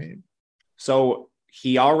is what I mean. So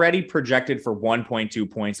he already projected for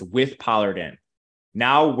 1.2 points with Pollard in.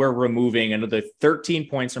 Now we're removing another 13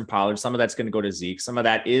 points from Pollard. Some of that's going to go to Zeke. Some of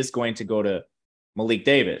that is going to go to Malik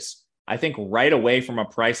Davis. I think right away from a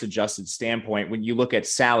price adjusted standpoint, when you look at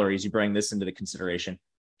salaries, you bring this into the consideration.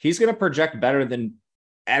 He's going to project better than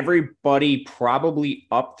everybody probably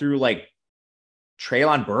up through like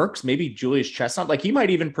Treylon Burks, maybe Julius Chestnut. Like he might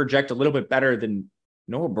even project a little bit better than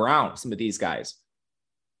Noah Brown, some of these guys.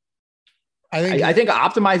 I think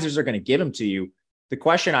optimizers are going to give him to you. The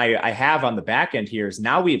question I have on the back end here is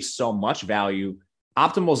now we have so much value.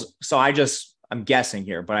 Optimals. So I'm guessing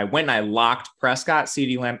here, but I went and I locked Prescott,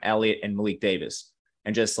 CeeDee Lamb, Elliott, and Malik Davis.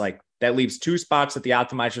 And just like that leaves two spots that the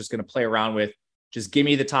optimizer is going to play around with. Just give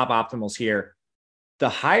me the top optimals here. The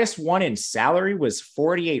highest one in salary was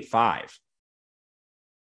 48.5.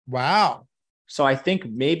 Wow. So I think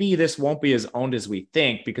maybe this won't be as owned as we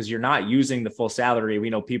think because you're not using the full salary. We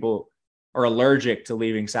know people are allergic to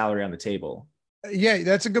leaving salary on the table. Yeah,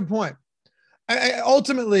 that's a good point.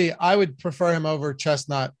 Ultimately, I would prefer him over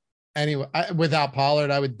Chestnut anyway. Without Pollard,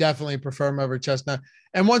 I would definitely prefer him over Chestnut.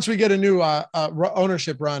 And once we get a new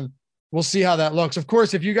ownership run, we'll see how that looks. Of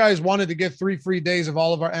course, if you guys wanted to get 3 free days of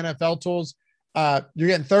all of our NFL tools, you're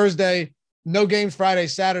getting Thursday, no games Friday,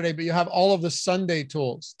 Saturday, but you have all of the Sunday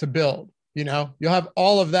tools to build. You know, you'll have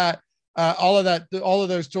all of that, all of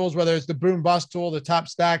those tools, whether it's the boom bust tool, the top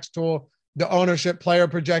stacks tool, the ownership player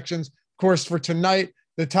projections. Of course, for tonight,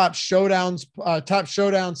 the top showdown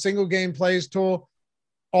single game plays tool,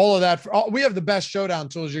 all of that. We have the best showdown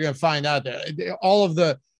tools you're going to find out there. All of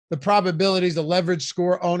the probabilities, the leverage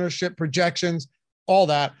score, ownership projections, all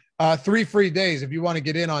that. 3 free days if you want to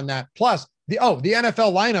get in on that. Plus the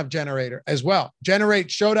NFL lineup generator as well.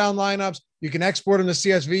 Generate showdown lineups. You can export them to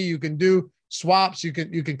CSV. You can do swaps. You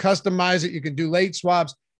can customize it. You can do late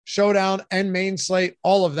swaps, showdown and main slate,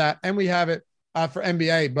 all of that. And we have it for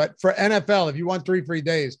NBA, but for NFL, if you want 3 free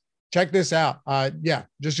days, check this out.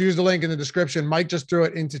 Just use the link in the description. Mike just threw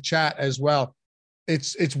it into chat as well.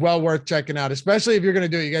 It's well worth checking out, especially if you're going to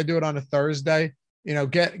do it. You got to do it on a Thursday,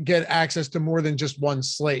 get access to more than just one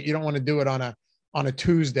slate. You don't want to do it on a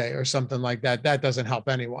Tuesday or something like that. That doesn't help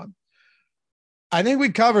anyone. I think we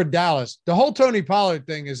covered Dallas. The whole Tony Pollard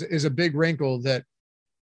thing is a big wrinkle that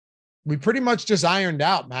we pretty much just ironed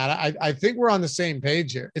out, Matt. I think we're on the same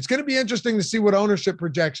page here. It's going to be interesting to see what ownership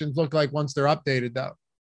projections look like once they're updated, though.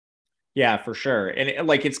 Yeah, for sure. And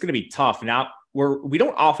it's going to be tough. Now, we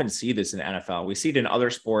don't often see this in the NFL. We see it in other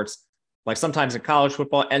sports, like sometimes in college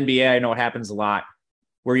football, NBA. I know it happens a lot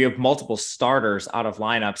where you have multiple starters out of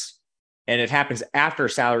lineups, and it happens after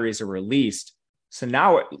salaries are released. So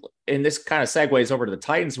now, and this kind of segues over to the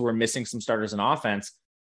Titans, who are missing some starters in offense.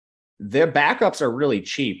 Their backups are really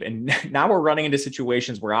cheap. And now we're running into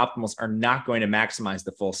situations where optimals are not going to maximize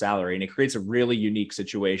the full salary. And it creates a really unique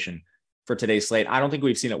situation for today's slate. I don't think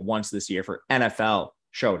we've seen it once this year for NFL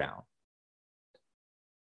showdown.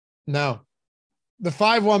 No, the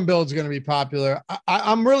 5-1 build is going to be popular.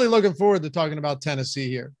 I'm really looking forward to talking about Tennessee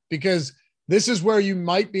here because this is where you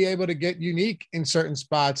might be able to get unique in certain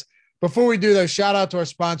spots. Before we do though, shout out to our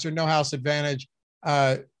sponsor, No House Advantage.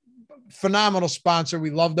 Phenomenal sponsor. We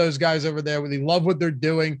love those guys over there. We love what they're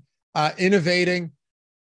doing, innovating.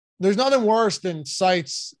 There's nothing worse than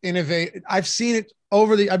sites innovate. I've seen it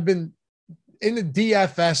I've been in the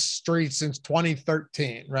DFS street since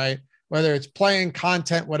 2013, right? whether it's playing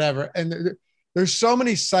content, whatever. And there's so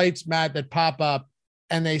many sites, Matt, that pop up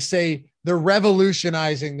and they say they're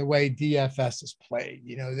revolutionizing the way DFS is played.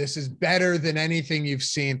 You know, this is better than anything you've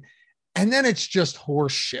seen. And then it's just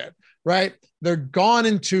horse shit, right? They're gone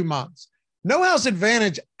in 2 months. No House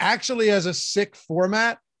Advantage actually has a sick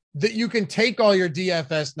format that you can take all your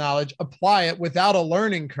DFS knowledge, apply it without a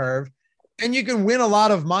learning curve, and you can win a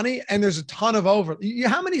lot of money. And there's a ton of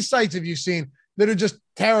how many sites have you seen that are just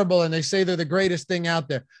terrible and they say they're the greatest thing out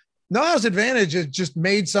there? No House Advantage has just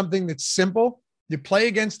made something that's simple. You play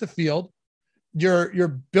against the field.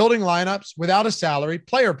 You're building lineups without a salary,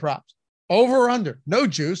 player props, over or under, no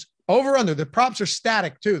juice, over under. The props are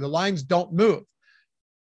static too. The lines don't move.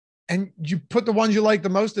 And you put the ones you like the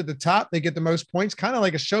most at the top, they get the most points, kind of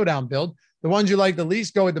like a showdown build. The ones you like the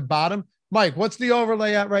least go at the bottom. Mike, what's the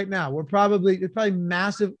overlay at right now? It's probably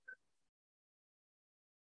massive.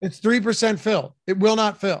 It's 3% fill. It will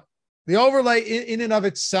not fill. The overlay in and of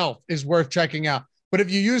itself is worth checking out. But if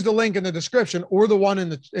you use the link in the description or the one in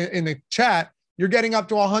the chat, you're getting up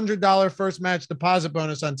to $100 first match deposit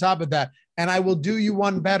bonus on top of that. And I will do you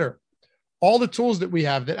one better. All the tools that we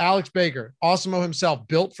have that Alex Baker, Awesemo himself,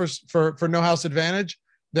 built for No House Advantage,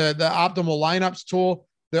 the optimal lineups tool,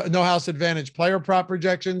 the No House Advantage player prop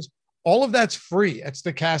projections, all of that's free at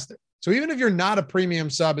Stochastic. So even if you're not a premium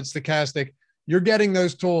sub at Stochastic, you're getting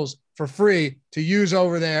those tools for free to use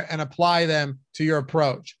over there and apply them to your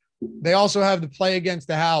approach. They also have the play against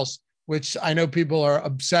the house, which I know people are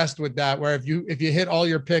obsessed with that, where if you hit all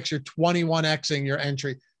your picks, you're 21xing your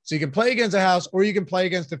entry. So you can play against a house or you can play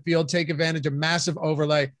against the field, take advantage of massive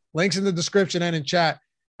overlay. Links in the description and in chat.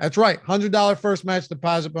 That's right. $100 first match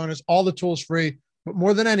deposit bonus, all the tools free. But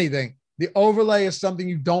more than anything, the overlay is something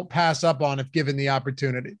you don't pass up on if given the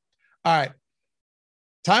opportunity. All right.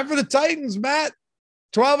 Time for the Titans, Matt.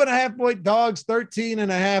 12.5 point dogs,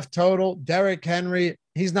 13.5 total. Derrick Henry,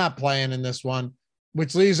 he's not playing in this one,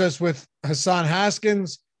 which leaves us with Hassan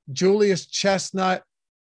Haskins, Julius Chestnut.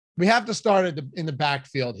 We have to start in the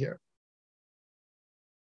backfield here.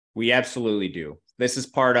 We absolutely do. This is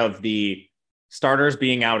part of the starters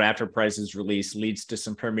being out after prices release leads to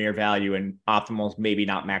some premier value and optimals maybe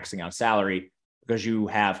not maxing out salary because you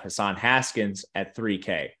have Hassan Haskins at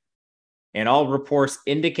 3K. And all reports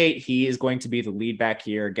indicate he is going to be the lead back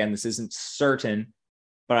here. Again, this isn't certain,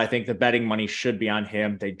 but I think the betting money should be on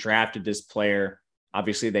him. They drafted this player.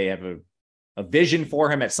 Obviously, they have a vision for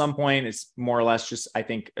him at some point. It's more or less just, I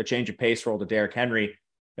think, a change of pace role to Derrick Henry,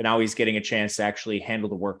 but now he's getting a chance to actually handle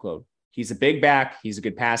the workload. He's a big back. He's a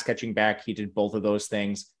good pass catching back. He did both of those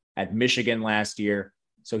things at Michigan last year,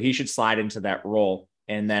 so he should slide into that role.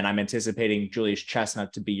 And then I'm anticipating Julius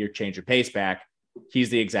Chestnut to be your change of pace back. He's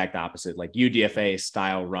the exact opposite, like UDFA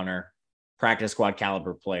style runner, practice squad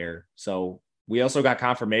caliber player. So we also got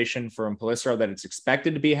confirmation from Pelissero that it's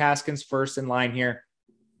expected to be Haskins first in line here.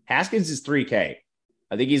 Haskins is 3K.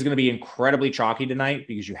 I think he's going to be incredibly chalky tonight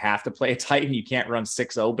because you have to play a Titan. You can't run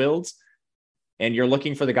 6-0 builds. And you're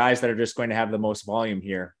looking for the guys that are just going to have the most volume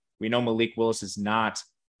here. We know Malik Willis is not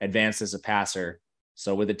advanced as a passer.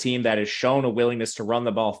 So with a team that has shown a willingness to run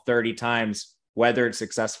the ball 30 times, whether it's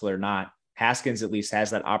successful or not, Haskins at least has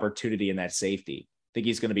that opportunity and that safety. I think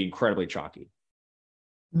he's going to be incredibly chalky.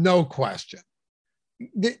 No question.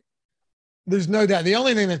 There's no doubt. The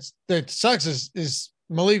only thing that sucks is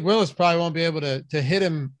Malik Willis probably won't be able to hit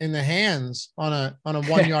him in the hands on a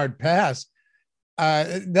 1 yard pass.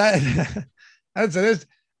 That's it.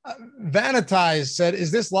 Vanitize said, "Is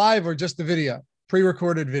this live or just the video?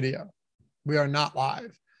 Pre-recorded video. We are not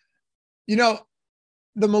live." You know,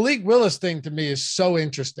 the Malik Willis thing to me is so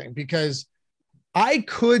interesting because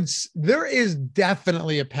there is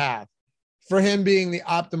definitely a path for him being the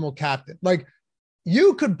optimal captain. Like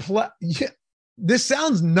you could play. This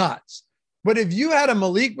sounds nuts. But if you had a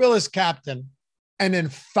Malik Willis captain and then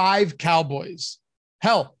 5 Cowboys,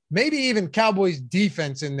 hell, maybe even Cowboys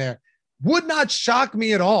defense in there, would not shock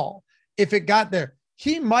me at all if it got there.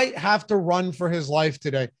 He might have to run for his life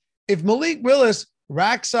today. If Malik Willis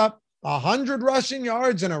racks up 100 rushing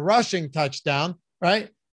yards and a rushing touchdown, right,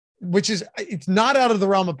 it's not out of the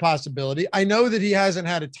realm of possibility. I know that he hasn't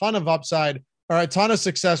had a ton of upside or a ton of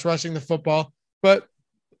success rushing the football, but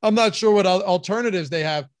I'm not sure what alternatives they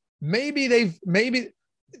have. Maybe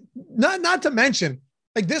not to mention,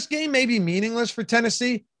 like this game may be meaningless for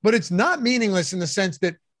Tennessee, but it's not meaningless in the sense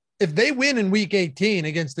that if they win in week 18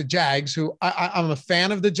 against the Jags, who I'm a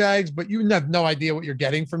fan of the Jags, but you have no idea what you're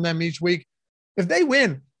getting from them each week. If they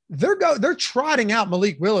win, they're trotting out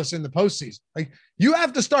Malik Willis in the postseason. Like you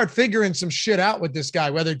have to start figuring some shit out with this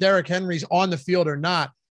guy, whether Derrick Henry's on the field or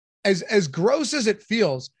not. As gross as it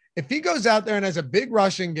feels, if he goes out there and has a big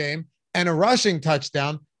rushing game and a rushing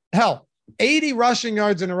touchdown. Hell, 80 rushing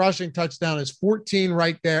yards and a rushing touchdown is 14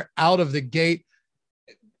 right there out of the gate.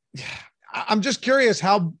 I'm just curious,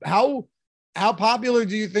 how popular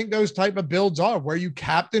do you think those type of builds are, where you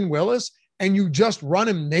captain Willis and you just run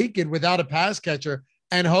him naked without a pass catcher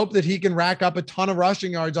and hope that he can rack up a ton of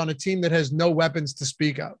rushing yards on a team that has no weapons to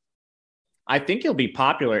speak of? I think he'll be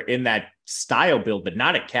popular in that style build, but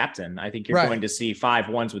not at captain. I think you're going to see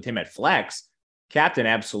 5-1s with him at flex. Captain,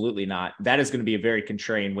 absolutely not. That is going to be a very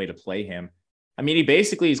contrarian way to play him. I mean, he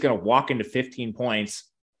basically is going to walk into 15 points,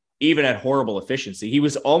 even at horrible efficiency. He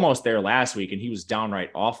was almost there last week, and he was downright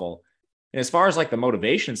awful. And as far as like the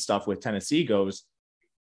motivation stuff with Tennessee goes,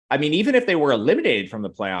 I mean, even if they were eliminated from the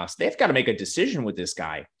playoffs, they've got to make a decision with this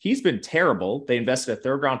guy. He's been terrible. They invested a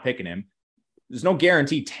 3rd round pick in him. There's no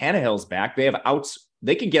guarantee Tannehill's back. They have outs.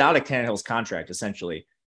 They can get out of Tannehill's contract, essentially.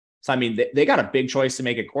 So, I mean, they got a big choice to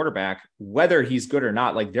make at quarterback, whether he's good or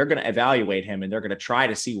not. Like, they're going to evaluate him and they're going to try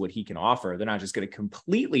to see what he can offer. They're not just going to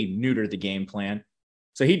completely neuter the game plan.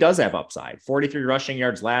 So he does have upside. 43 rushing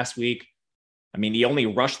yards last week. I mean, he only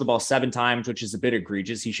rushed the ball 7 times, which is a bit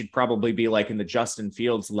egregious. He should probably be like in the Justin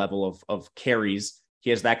Fields level of carries.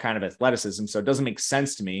 He has that kind of athleticism, so it doesn't make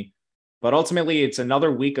sense to me. But ultimately, it's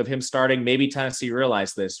another week of him starting. Maybe Tennessee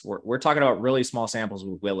realized this. We're talking about really small samples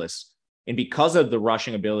with Willis. And because of the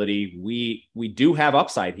rushing ability, we do have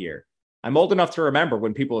upside here. I'm old enough to remember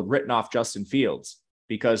when people had written off Justin Fields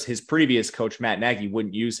because his previous coach, Matt Nagy,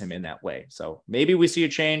 wouldn't use him in that way. So maybe we see a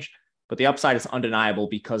change, but the upside is undeniable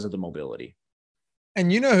because of the mobility.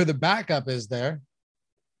 And you know who the backup is there?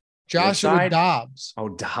 Joshua Dobbs. Oh,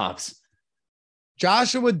 Dobbs.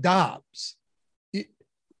 Joshua Dobbs.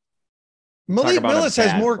 Malik Willis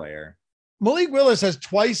has more. Player. Malik Willis has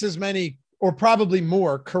twice as many, or probably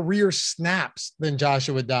more, career snaps than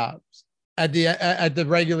Joshua Dobbs at the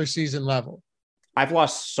regular season level. I've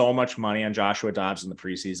lost so much money on Joshua Dobbs in the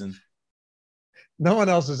preseason. No one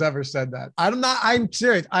else has ever said that. I'm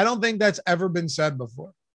serious. I don't think that's ever been said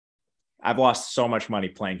before. I've lost so much money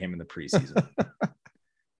playing him in the preseason.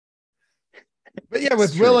 But yeah,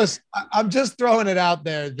 with Willis, I'm just throwing it out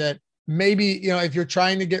there that maybe, if you're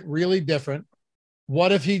trying to get really different,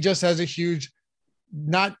 what if he just has a huge,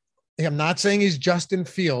 I'm not saying he's Justin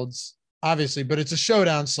Fields, obviously, but it's a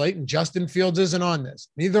showdown slate and Justin Fields isn't on this.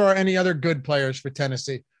 Neither are any other good players for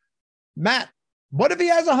Tennessee. Matt, what if he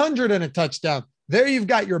has 100 and a touchdown? There you've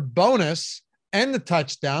got your bonus and the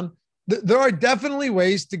touchdown. There are definitely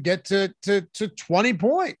ways to get to 20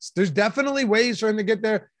 points. There's definitely ways for him to get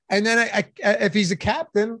there. And then if he's a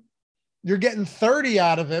captain, you're getting 30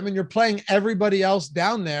 out of him and you're playing everybody else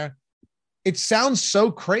down there. It sounds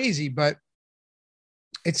so crazy, but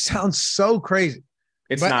it's not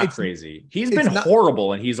crazy. He's been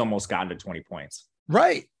horrible and he's almost gotten to 20 points.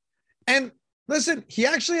 Right. And listen, he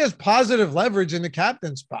actually has positive leverage in the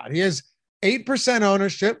captain spot. He has 8%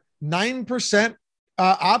 ownership, 9%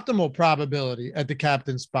 optimal probability at the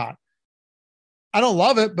captain spot. I don't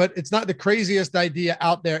love it, but it's not the craziest idea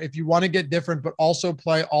out there if you want to get different, but also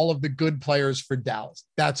play all of the good players for Dallas.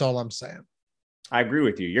 That's all I'm saying. I agree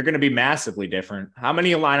with you. You're going to be massively different. How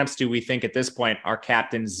many lineups do we think at this point are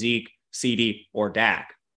captain Zeke, CD, or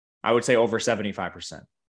Dak? I would say over 75%.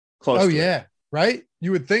 Close. Oh, to yeah. It. Right?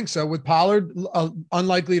 You would think so. With Pollard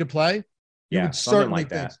unlikely to play, you would certainly like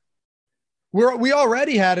that. We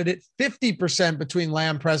already had it at 50% between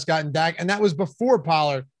Lamb, Prescott, and Dak, and that was before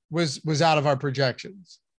Pollard was out of our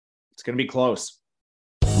projections. It's going to be close.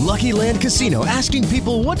 Lucky Land Casino, asking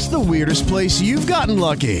people, what's the weirdest place you've gotten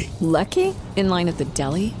lucky? Lucky? In line at the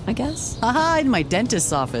deli, I guess? Aha, in my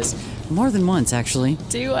dentist's office. More than once, actually.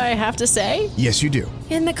 Do I have to say? Yes, you do.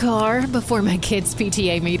 In the car before my kids'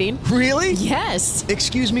 PTA meeting. Really? Yes.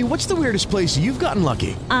 Excuse me, what's the weirdest place you've gotten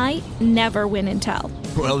lucky? I never win and tell.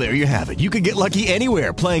 Well, there you have it. You can get lucky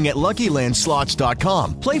anywhere, playing at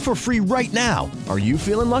LuckyLandSlots.com. Play for free right now. Are you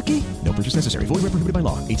feeling lucky? No purchase necessary. Void where prohibited by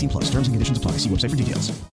law. 18+. Terms and conditions apply. See website for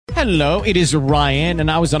details. Hello, it is Ryan,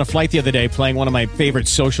 and I was on a flight the other day playing one of my favorite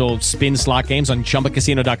social spin slot games on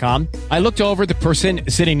ChumbaCasino.com. I looked over at the person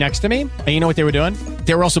sitting next to me, and you know what they were doing?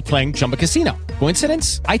 They were also playing Chumba Casino.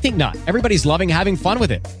 Coincidence? I think not. Everybody's loving having fun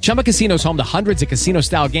with it. Chumba Casino is home to hundreds of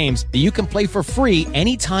casino-style games that you can play for free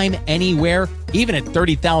anytime, anywhere, even at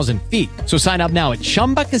 30,000 feet. So sign up now at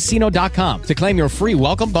ChumbaCasino.com to claim your free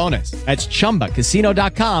welcome bonus. That's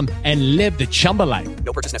ChumbaCasino.com and live the Chumba life.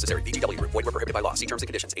 No purchase necessary. VGW. Void where prohibited by law. See terms and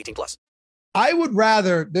conditions. 18+. I would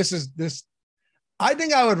rather, I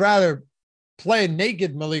think I would rather play a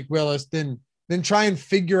naked Malik Willis than try and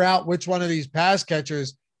figure out which one of these pass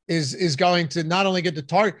catchers is going to not only get the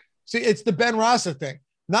target. See, it's the Ben Rossa thing.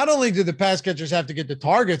 not only do the pass catchers have to get the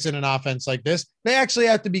targets in an offense like this, they actually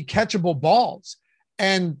have to be catchable balls.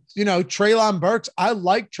 And, Treylon Burks, I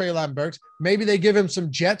like Treylon Burks. Maybe they give him some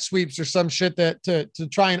jet sweeps or some shit that to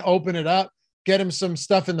try and open it up, get him some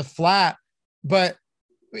stuff in the flat. But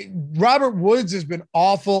Robert Woods has been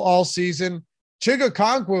awful all season.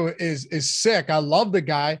 Chigakonkwo is sick. I love the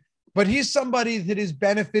guy, but he's somebody that has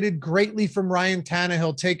benefited greatly from Ryan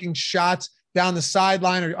Tannehill taking shots down the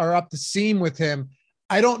sideline or up the seam with him.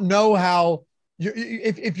 I don't know how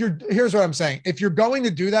here's what I'm saying. If you're going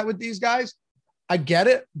to do that with these guys, I get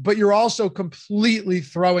it, but you're also completely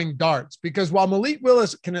throwing darts, because while Malik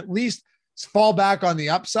Willis can at least fall back on the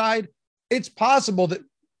upside, it's possible that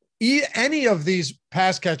any of these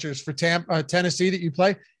pass catchers for Tennessee that you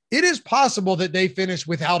play, it is possible that they finish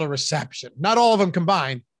without a reception. Not all of them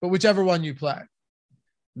combined, but whichever one you play.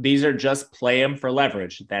 These are just play them for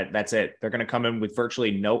leverage. That's it. They're going to come in with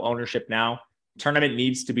virtually no ownership now. Tournament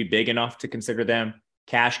needs to be big enough to consider them.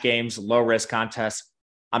 Cash games, low risk contests.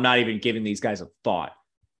 I'm not even giving these guys a thought.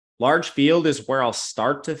 Large field is where I'll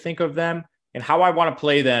start to think of them, and how I want to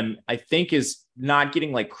play them, I think, is not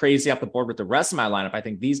getting like crazy off the board with the rest of my lineup. I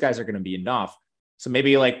think these guys are going to be enough. So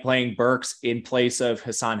maybe like playing Burks in place of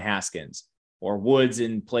Hassan Haskins, or Woods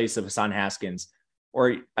in place of Hassan Haskins.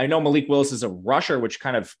 Or I know Malik Willis is a rusher, which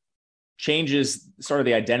kind of changes sort of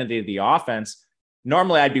the identity of the offense.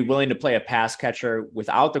 Normally, I'd be willing to play a pass catcher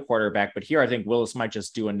without the quarterback, but here I think Willis might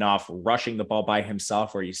just do enough rushing the ball by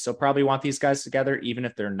himself, where you still probably want these guys together, even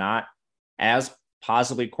if they're not as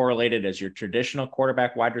positively correlated as your traditional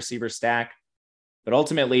quarterback wide receiver stack. But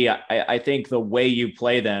ultimately, I think the way you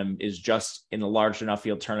play them is just in a large enough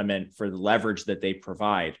field tournament for the leverage that they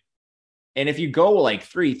provide. And if you go like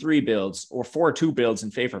 3-3 builds or 4-2 builds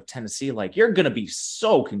in favor of Tennessee, like, you're going to be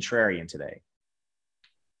so contrarian today.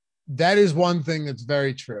 That is one thing that's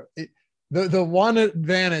very true. The one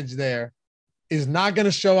advantage there is not going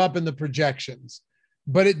to show up in the projections,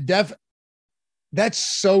 but that's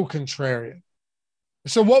so contrarian.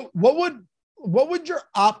 So what would your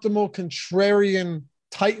optimal contrarian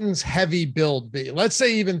Titans heavy build be? Let's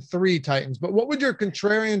say even 3 Titans, but what would your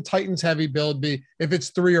contrarian Titans heavy build be if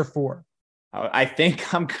it's 3 or 4? I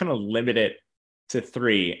think I'm going to limit it to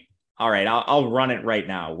 3. All right. I'll run it right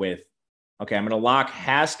now with, okay, I'm going to lock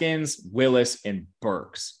Haskins, Willis, and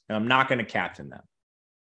Burks, and I'm not going to captain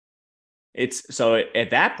them. So at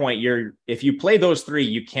that point, if you play those 3,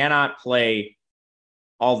 you cannot play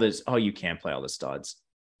all this. Oh, you can play all the studs,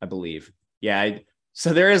 I believe. Yeah.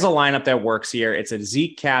 So there is a lineup that works here. It's a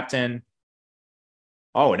Zeke captain.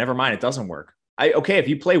 Oh, never mind. It doesn't work. Okay, if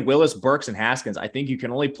you play Willis, Burks, and Haskins, I think you can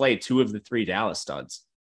only play 2 of the 3 Dallas studs.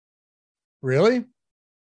 Really?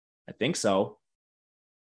 I think so.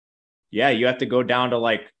 Yeah, you have to go down to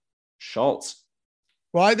like Schultz.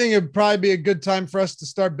 Well, I think it'd probably be a good time for us to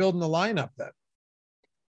start building the lineup then.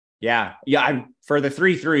 Yeah. For the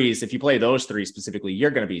 3 threes, if you play those 3 specifically, you're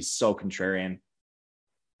going to be so contrarian.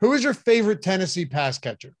 Who is your favorite Tennessee pass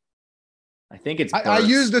catcher? I think it's I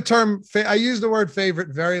use the word favorite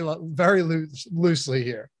very loosely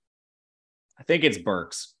here. I think it's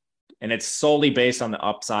Burks, and it's solely based on the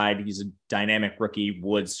upside. He's a dynamic rookie.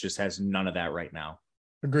 Woods just has none of that right now.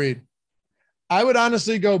 Agreed. I would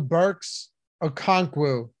honestly go Burks,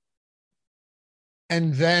 Okonkwo,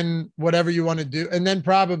 and then whatever you want to do, and then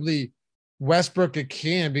probably Westbrook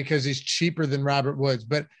again because he's cheaper than Robert Woods.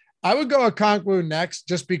 But I would go Okonkwo next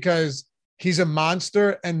just because he's a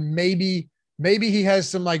monster, and maybe he has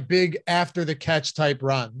some like big after the catch type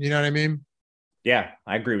run. You know what I mean? Yeah,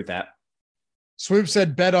 I agree with that. Swoop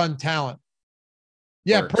said bet on talent.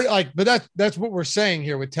 Yeah, but that's what we're saying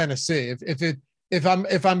here with Tennessee.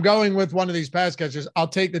 If I'm going with one of these pass catchers, I'll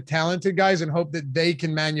take the talented guys and hope that they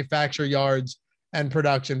can manufacture yards and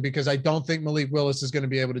production, because I don't think Malik Willis is going to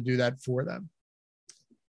be able to do that for them.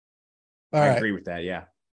 I agree with that. Yeah.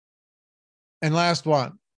 And last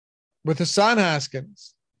one, with Hassan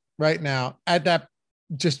Haskins right now at that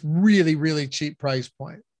just really, really cheap price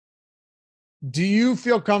point, do you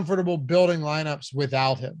feel comfortable building lineups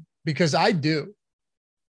without him? Because I do.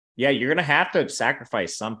 Yeah, you're going to have to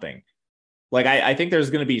sacrifice something. Like, I think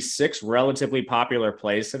there's going to be 6 relatively popular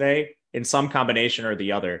plays today in some combination or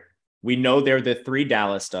the other. We know they're the 3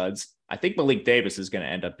 Dallas studs. I think Malik Davis is going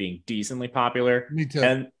to end up being decently popular. Me too.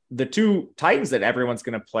 And the 2 Titans that everyone's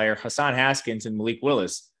going to play are Hassan Haskins and Malik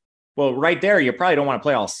Willis. Well, right there, you probably don't want to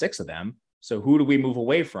play all 6 of them. So who do we move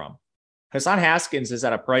away from? Hassan Haskins is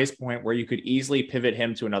at a price point where you could easily pivot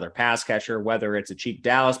him to another pass catcher, whether it's a cheap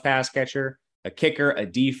Dallas pass catcher, a kicker, a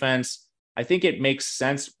defense. I think it makes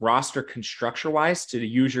sense roster construction-wise to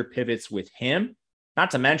use your pivots with him. Not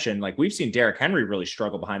to mention, like, we've seen Derrick Henry really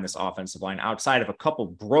struggle behind this offensive line outside of a couple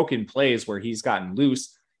broken plays where he's gotten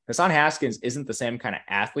loose. Hassan Haskins isn't the same kind of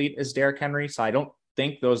athlete as Derrick Henry, so I don't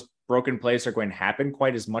think those broken plays are going to happen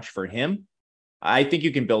quite as much for him. I think you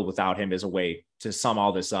can build without him as a way to sum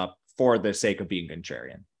all this up for the sake of being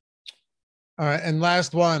contrarian. All right, and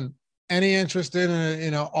last one. Any interest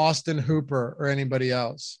in Austin Hooper or anybody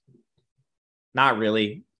else? Not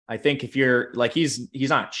really. I think if you're like, he's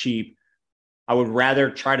not cheap. I would rather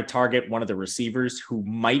try to target one of the receivers who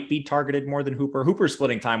might be targeted more than Hooper. Hooper's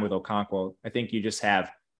splitting time with Okonkwo. I think you just have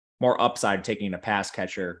more upside taking a pass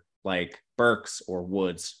catcher like Burks or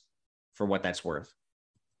Woods for what that's worth.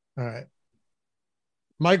 All right.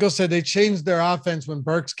 Michael said they changed their offense when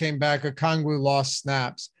Burks came back. Okongwu lost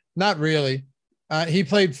snaps. Not really. He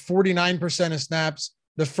played 49% of snaps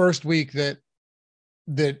the first week that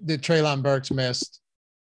Treylon Burks missed.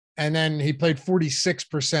 And then he played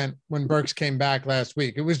 46% when Burks came back last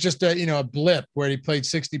week. It was just a blip where he played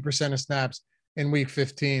 60% of snaps in week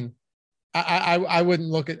 15. I wouldn't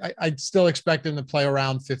look at, I'd still expect him to play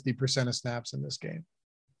around 50% of snaps in this game.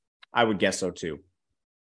 I would guess so too.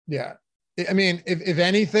 Yeah. I mean, if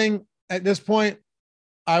anything at this point,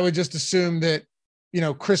 I would just assume that,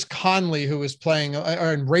 Chris Conley, who was playing,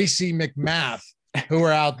 and Racey McMath, who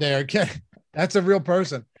were out there. That's a real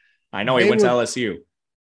person. I know he went to LSU.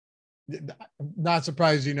 Not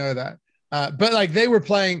surprised you know that. But like they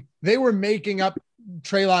were making up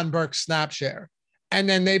Treylon Burks' snap share. And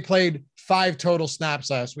then they played 5 total snaps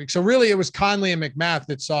last week. So really it was Conley and McMath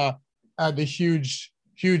that saw the huge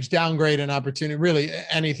downgrade and opportunity, really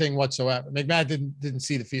anything whatsoever. McMath didn't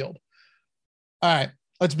see the field. All right.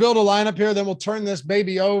 Let's build a lineup here. Then we'll turn this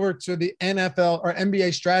baby over to the NFL or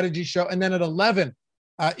NBA strategy show. And then at 11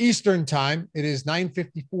 Eastern time, it is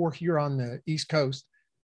 9:54 here on the East Coast.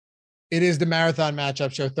 It is the Marathon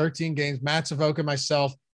Matchup Show, 13 games, Matt Savoca,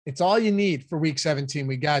 myself. It's all you need for week 17.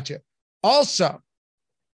 We got you. Also,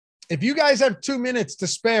 if you guys have 2 minutes to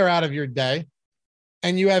spare out of your day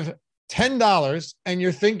and you have $10 and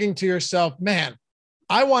you're thinking to yourself, man,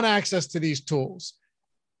 I want access to these tools.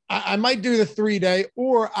 I might do the 3-day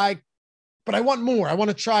but I want more. I want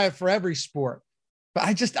to try it for every sport, but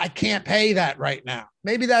I can't pay that right now.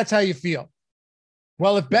 Maybe that's how you feel.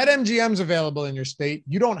 Well, if BetMGM is available in your state,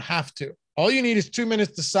 you don't have to. All you need is 2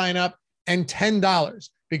 minutes to sign up and $10.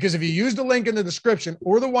 Because if you use the link in the description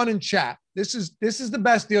or the one in chat, this is the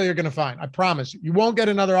best deal you're going to find. I promise you. You won't get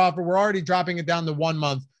another offer. We're already dropping it down to 1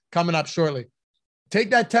 month coming up shortly.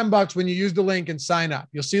 Take that $10 when you use the link and sign up.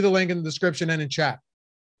 You'll see the link in the description and in chat.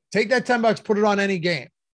 Take that $10, put it on any game.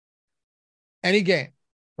 Any game,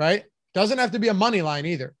 right? Doesn't have to be a money line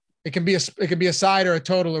either. It can be a side or a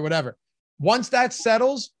total or whatever. Once that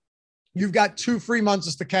settles, you've got 2 free months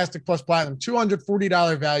of Stochastic Plus Platinum,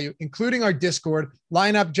 $240 value, including our Discord,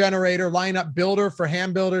 lineup generator, lineup builder for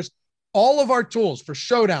hand builders, all of our tools for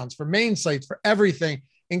showdowns, for main slates, for everything,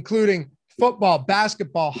 including football,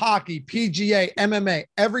 basketball, hockey, PGA, MMA,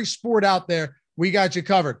 every sport out there, we got you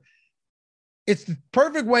covered. It's the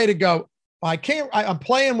perfect way to go. I'm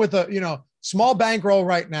playing with a, small bankroll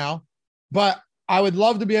right now, but I would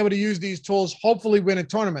love to be able to use these tools, hopefully win a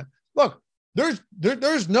tournament. Look,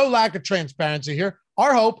 there's no lack of transparency here.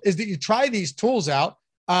 Our hope is that you try these tools out,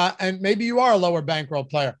 and maybe you are a lower bankroll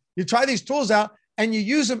player. You try these tools out and you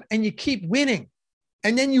use them and you keep winning,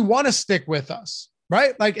 and then you want to stick with us,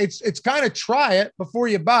 right? Like it's kind of try it before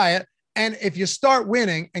you buy it. And if you start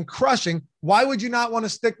winning and crushing, why would you not want to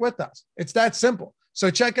stick with us? It's that simple.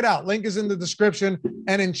 So check it out. Link is in the description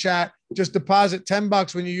and in chat. Just deposit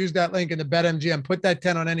 $10 when you use that link in the BetMGM. Put that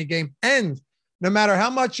 10 on any game. And no matter how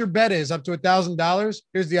much your bet is, up to $1,000,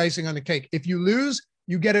 here's the icing on the cake. If you lose,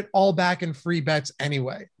 you get it all back in free bets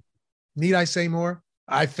anyway. Need I say more?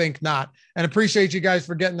 I think not. And appreciate you guys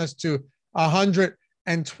for getting us to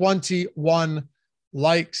 121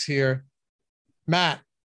 likes here. Matt,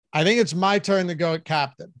 I think it's my turn to go at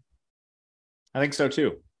captain. I think so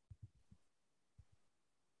too.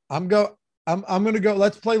 I'm going to go.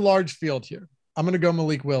 Let's play large field here. I'm going to go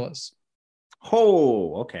Malik Willis.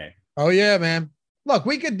 Oh, okay. Oh yeah, man. Look,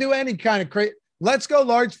 we could do any kind of crazy. Let's go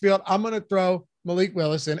large field. I'm going to throw Malik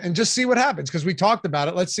Willis in and just see what happens because we talked about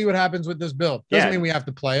it. Let's see what happens with this build. Doesn't mean we have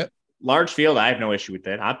to play it. Large field, I have no issue with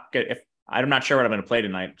it. I'm not sure what I'm going to play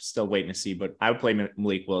tonight. Still waiting to see, but I would play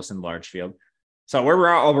Malik Willis in large field. So we're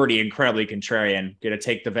already incredibly contrarian. Going to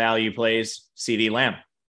take the value plays, CeeDee Lamb.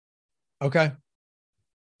 Okay.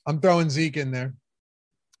 I'm throwing Zeke in there.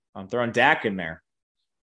 I'm throwing Dak in there.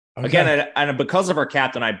 Okay. Again, and because of our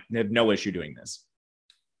captain, I have no issue doing this.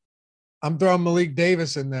 I'm throwing Malik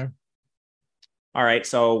Davis in there. All right,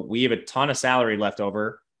 so we have a ton of salary left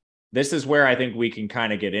over. this is where I think we can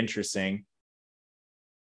kind of get interesting.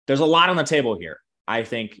 There's a lot on the table here. I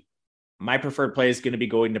think my preferred play is going to be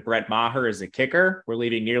going to Brett Maher as a kicker. We're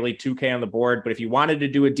leaving nearly 2K on the board. But if you wanted to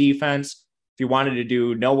do a defense, if you wanted to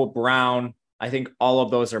do Noah Brown, I think all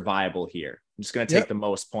of those are viable here. I'm just going to take the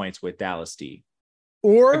most points with Dallas D.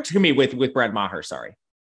 Or to me with Brett Maher, sorry.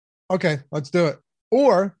 Okay, let's do it.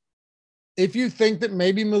 Or if you think that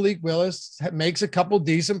maybe Malik Willis makes a couple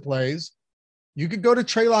decent plays, you could go to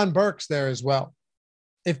Treylon Burks there as well.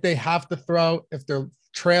 If they have to throw, if they're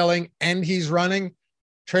trailing and he's running,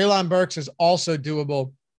 Treylon Burks is also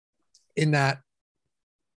doable in that.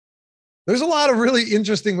 There's a lot of really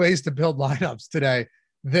interesting ways to build lineups today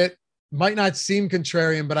that might not seem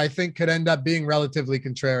contrarian, but I think could end up being relatively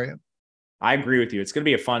contrarian. I agree with you. It's going to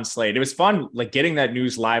be a fun slate. It was fun, like getting that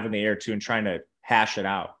news live in the air too, and trying to hash it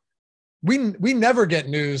out. We never get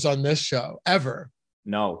news on this show ever.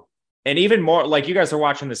 No. And even more, like you guys are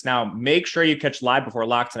watching this now, make sure you catch live before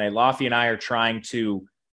lock tonight. Lofty and I are trying to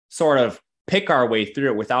sort of pick our way through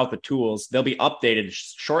it without the tools. They'll be updated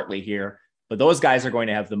shortly here, but those guys are going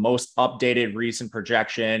to have the most updated recent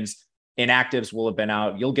projections. Inactives will have been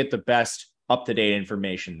out. You'll get the best up-to-date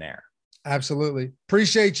information there. Absolutely.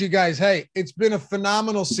 Appreciate you guys. Hey, it's been a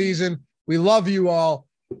phenomenal season. We love you all.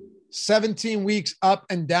 17 weeks up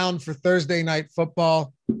and down for Thursday Night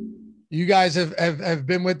Football. You guys have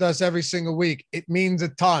been with us every single week. It means a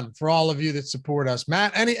ton for all of you that support us.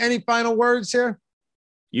 Matt, any final words here?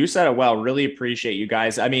 You said it well. Really appreciate you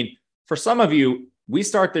guys. I mean, for some of you, we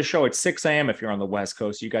start this show at 6 a.m. if you're on the West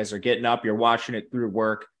Coast. You guys are getting up. You're watching it through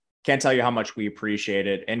work. Can't tell you how much we appreciate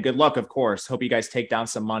it. And good luck, of course. Hope you guys take down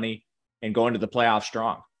some money and go into the playoffs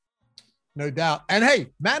strong. No doubt. And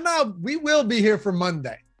hey, Matt and I, we will be here for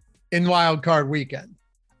Monday in Wild Card Weekend.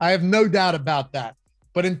 I have no doubt about that.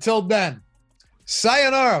 But until then,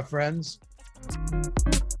 sayonara, friends.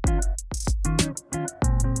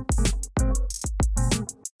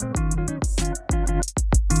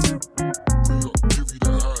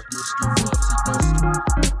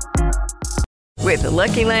 With the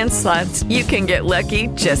Lucky Land Slots, you can get lucky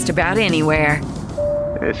just about anywhere.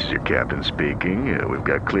 This is your captain speaking. We've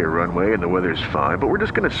got clear runway and the weather's fine, but we're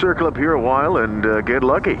just going to circle up here a while and get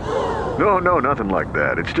lucky. No, nothing like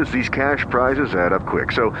that. It's just these cash prizes add up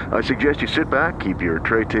quick. So I suggest you sit back, keep your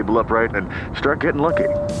tray table upright, and start getting lucky.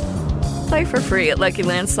 Play for free at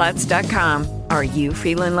LuckyLandSlots.com. Are you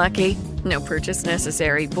feeling lucky? No purchase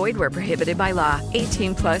necessary. Void where prohibited by law.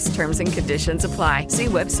 18+ terms and conditions apply. See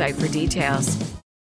website for details.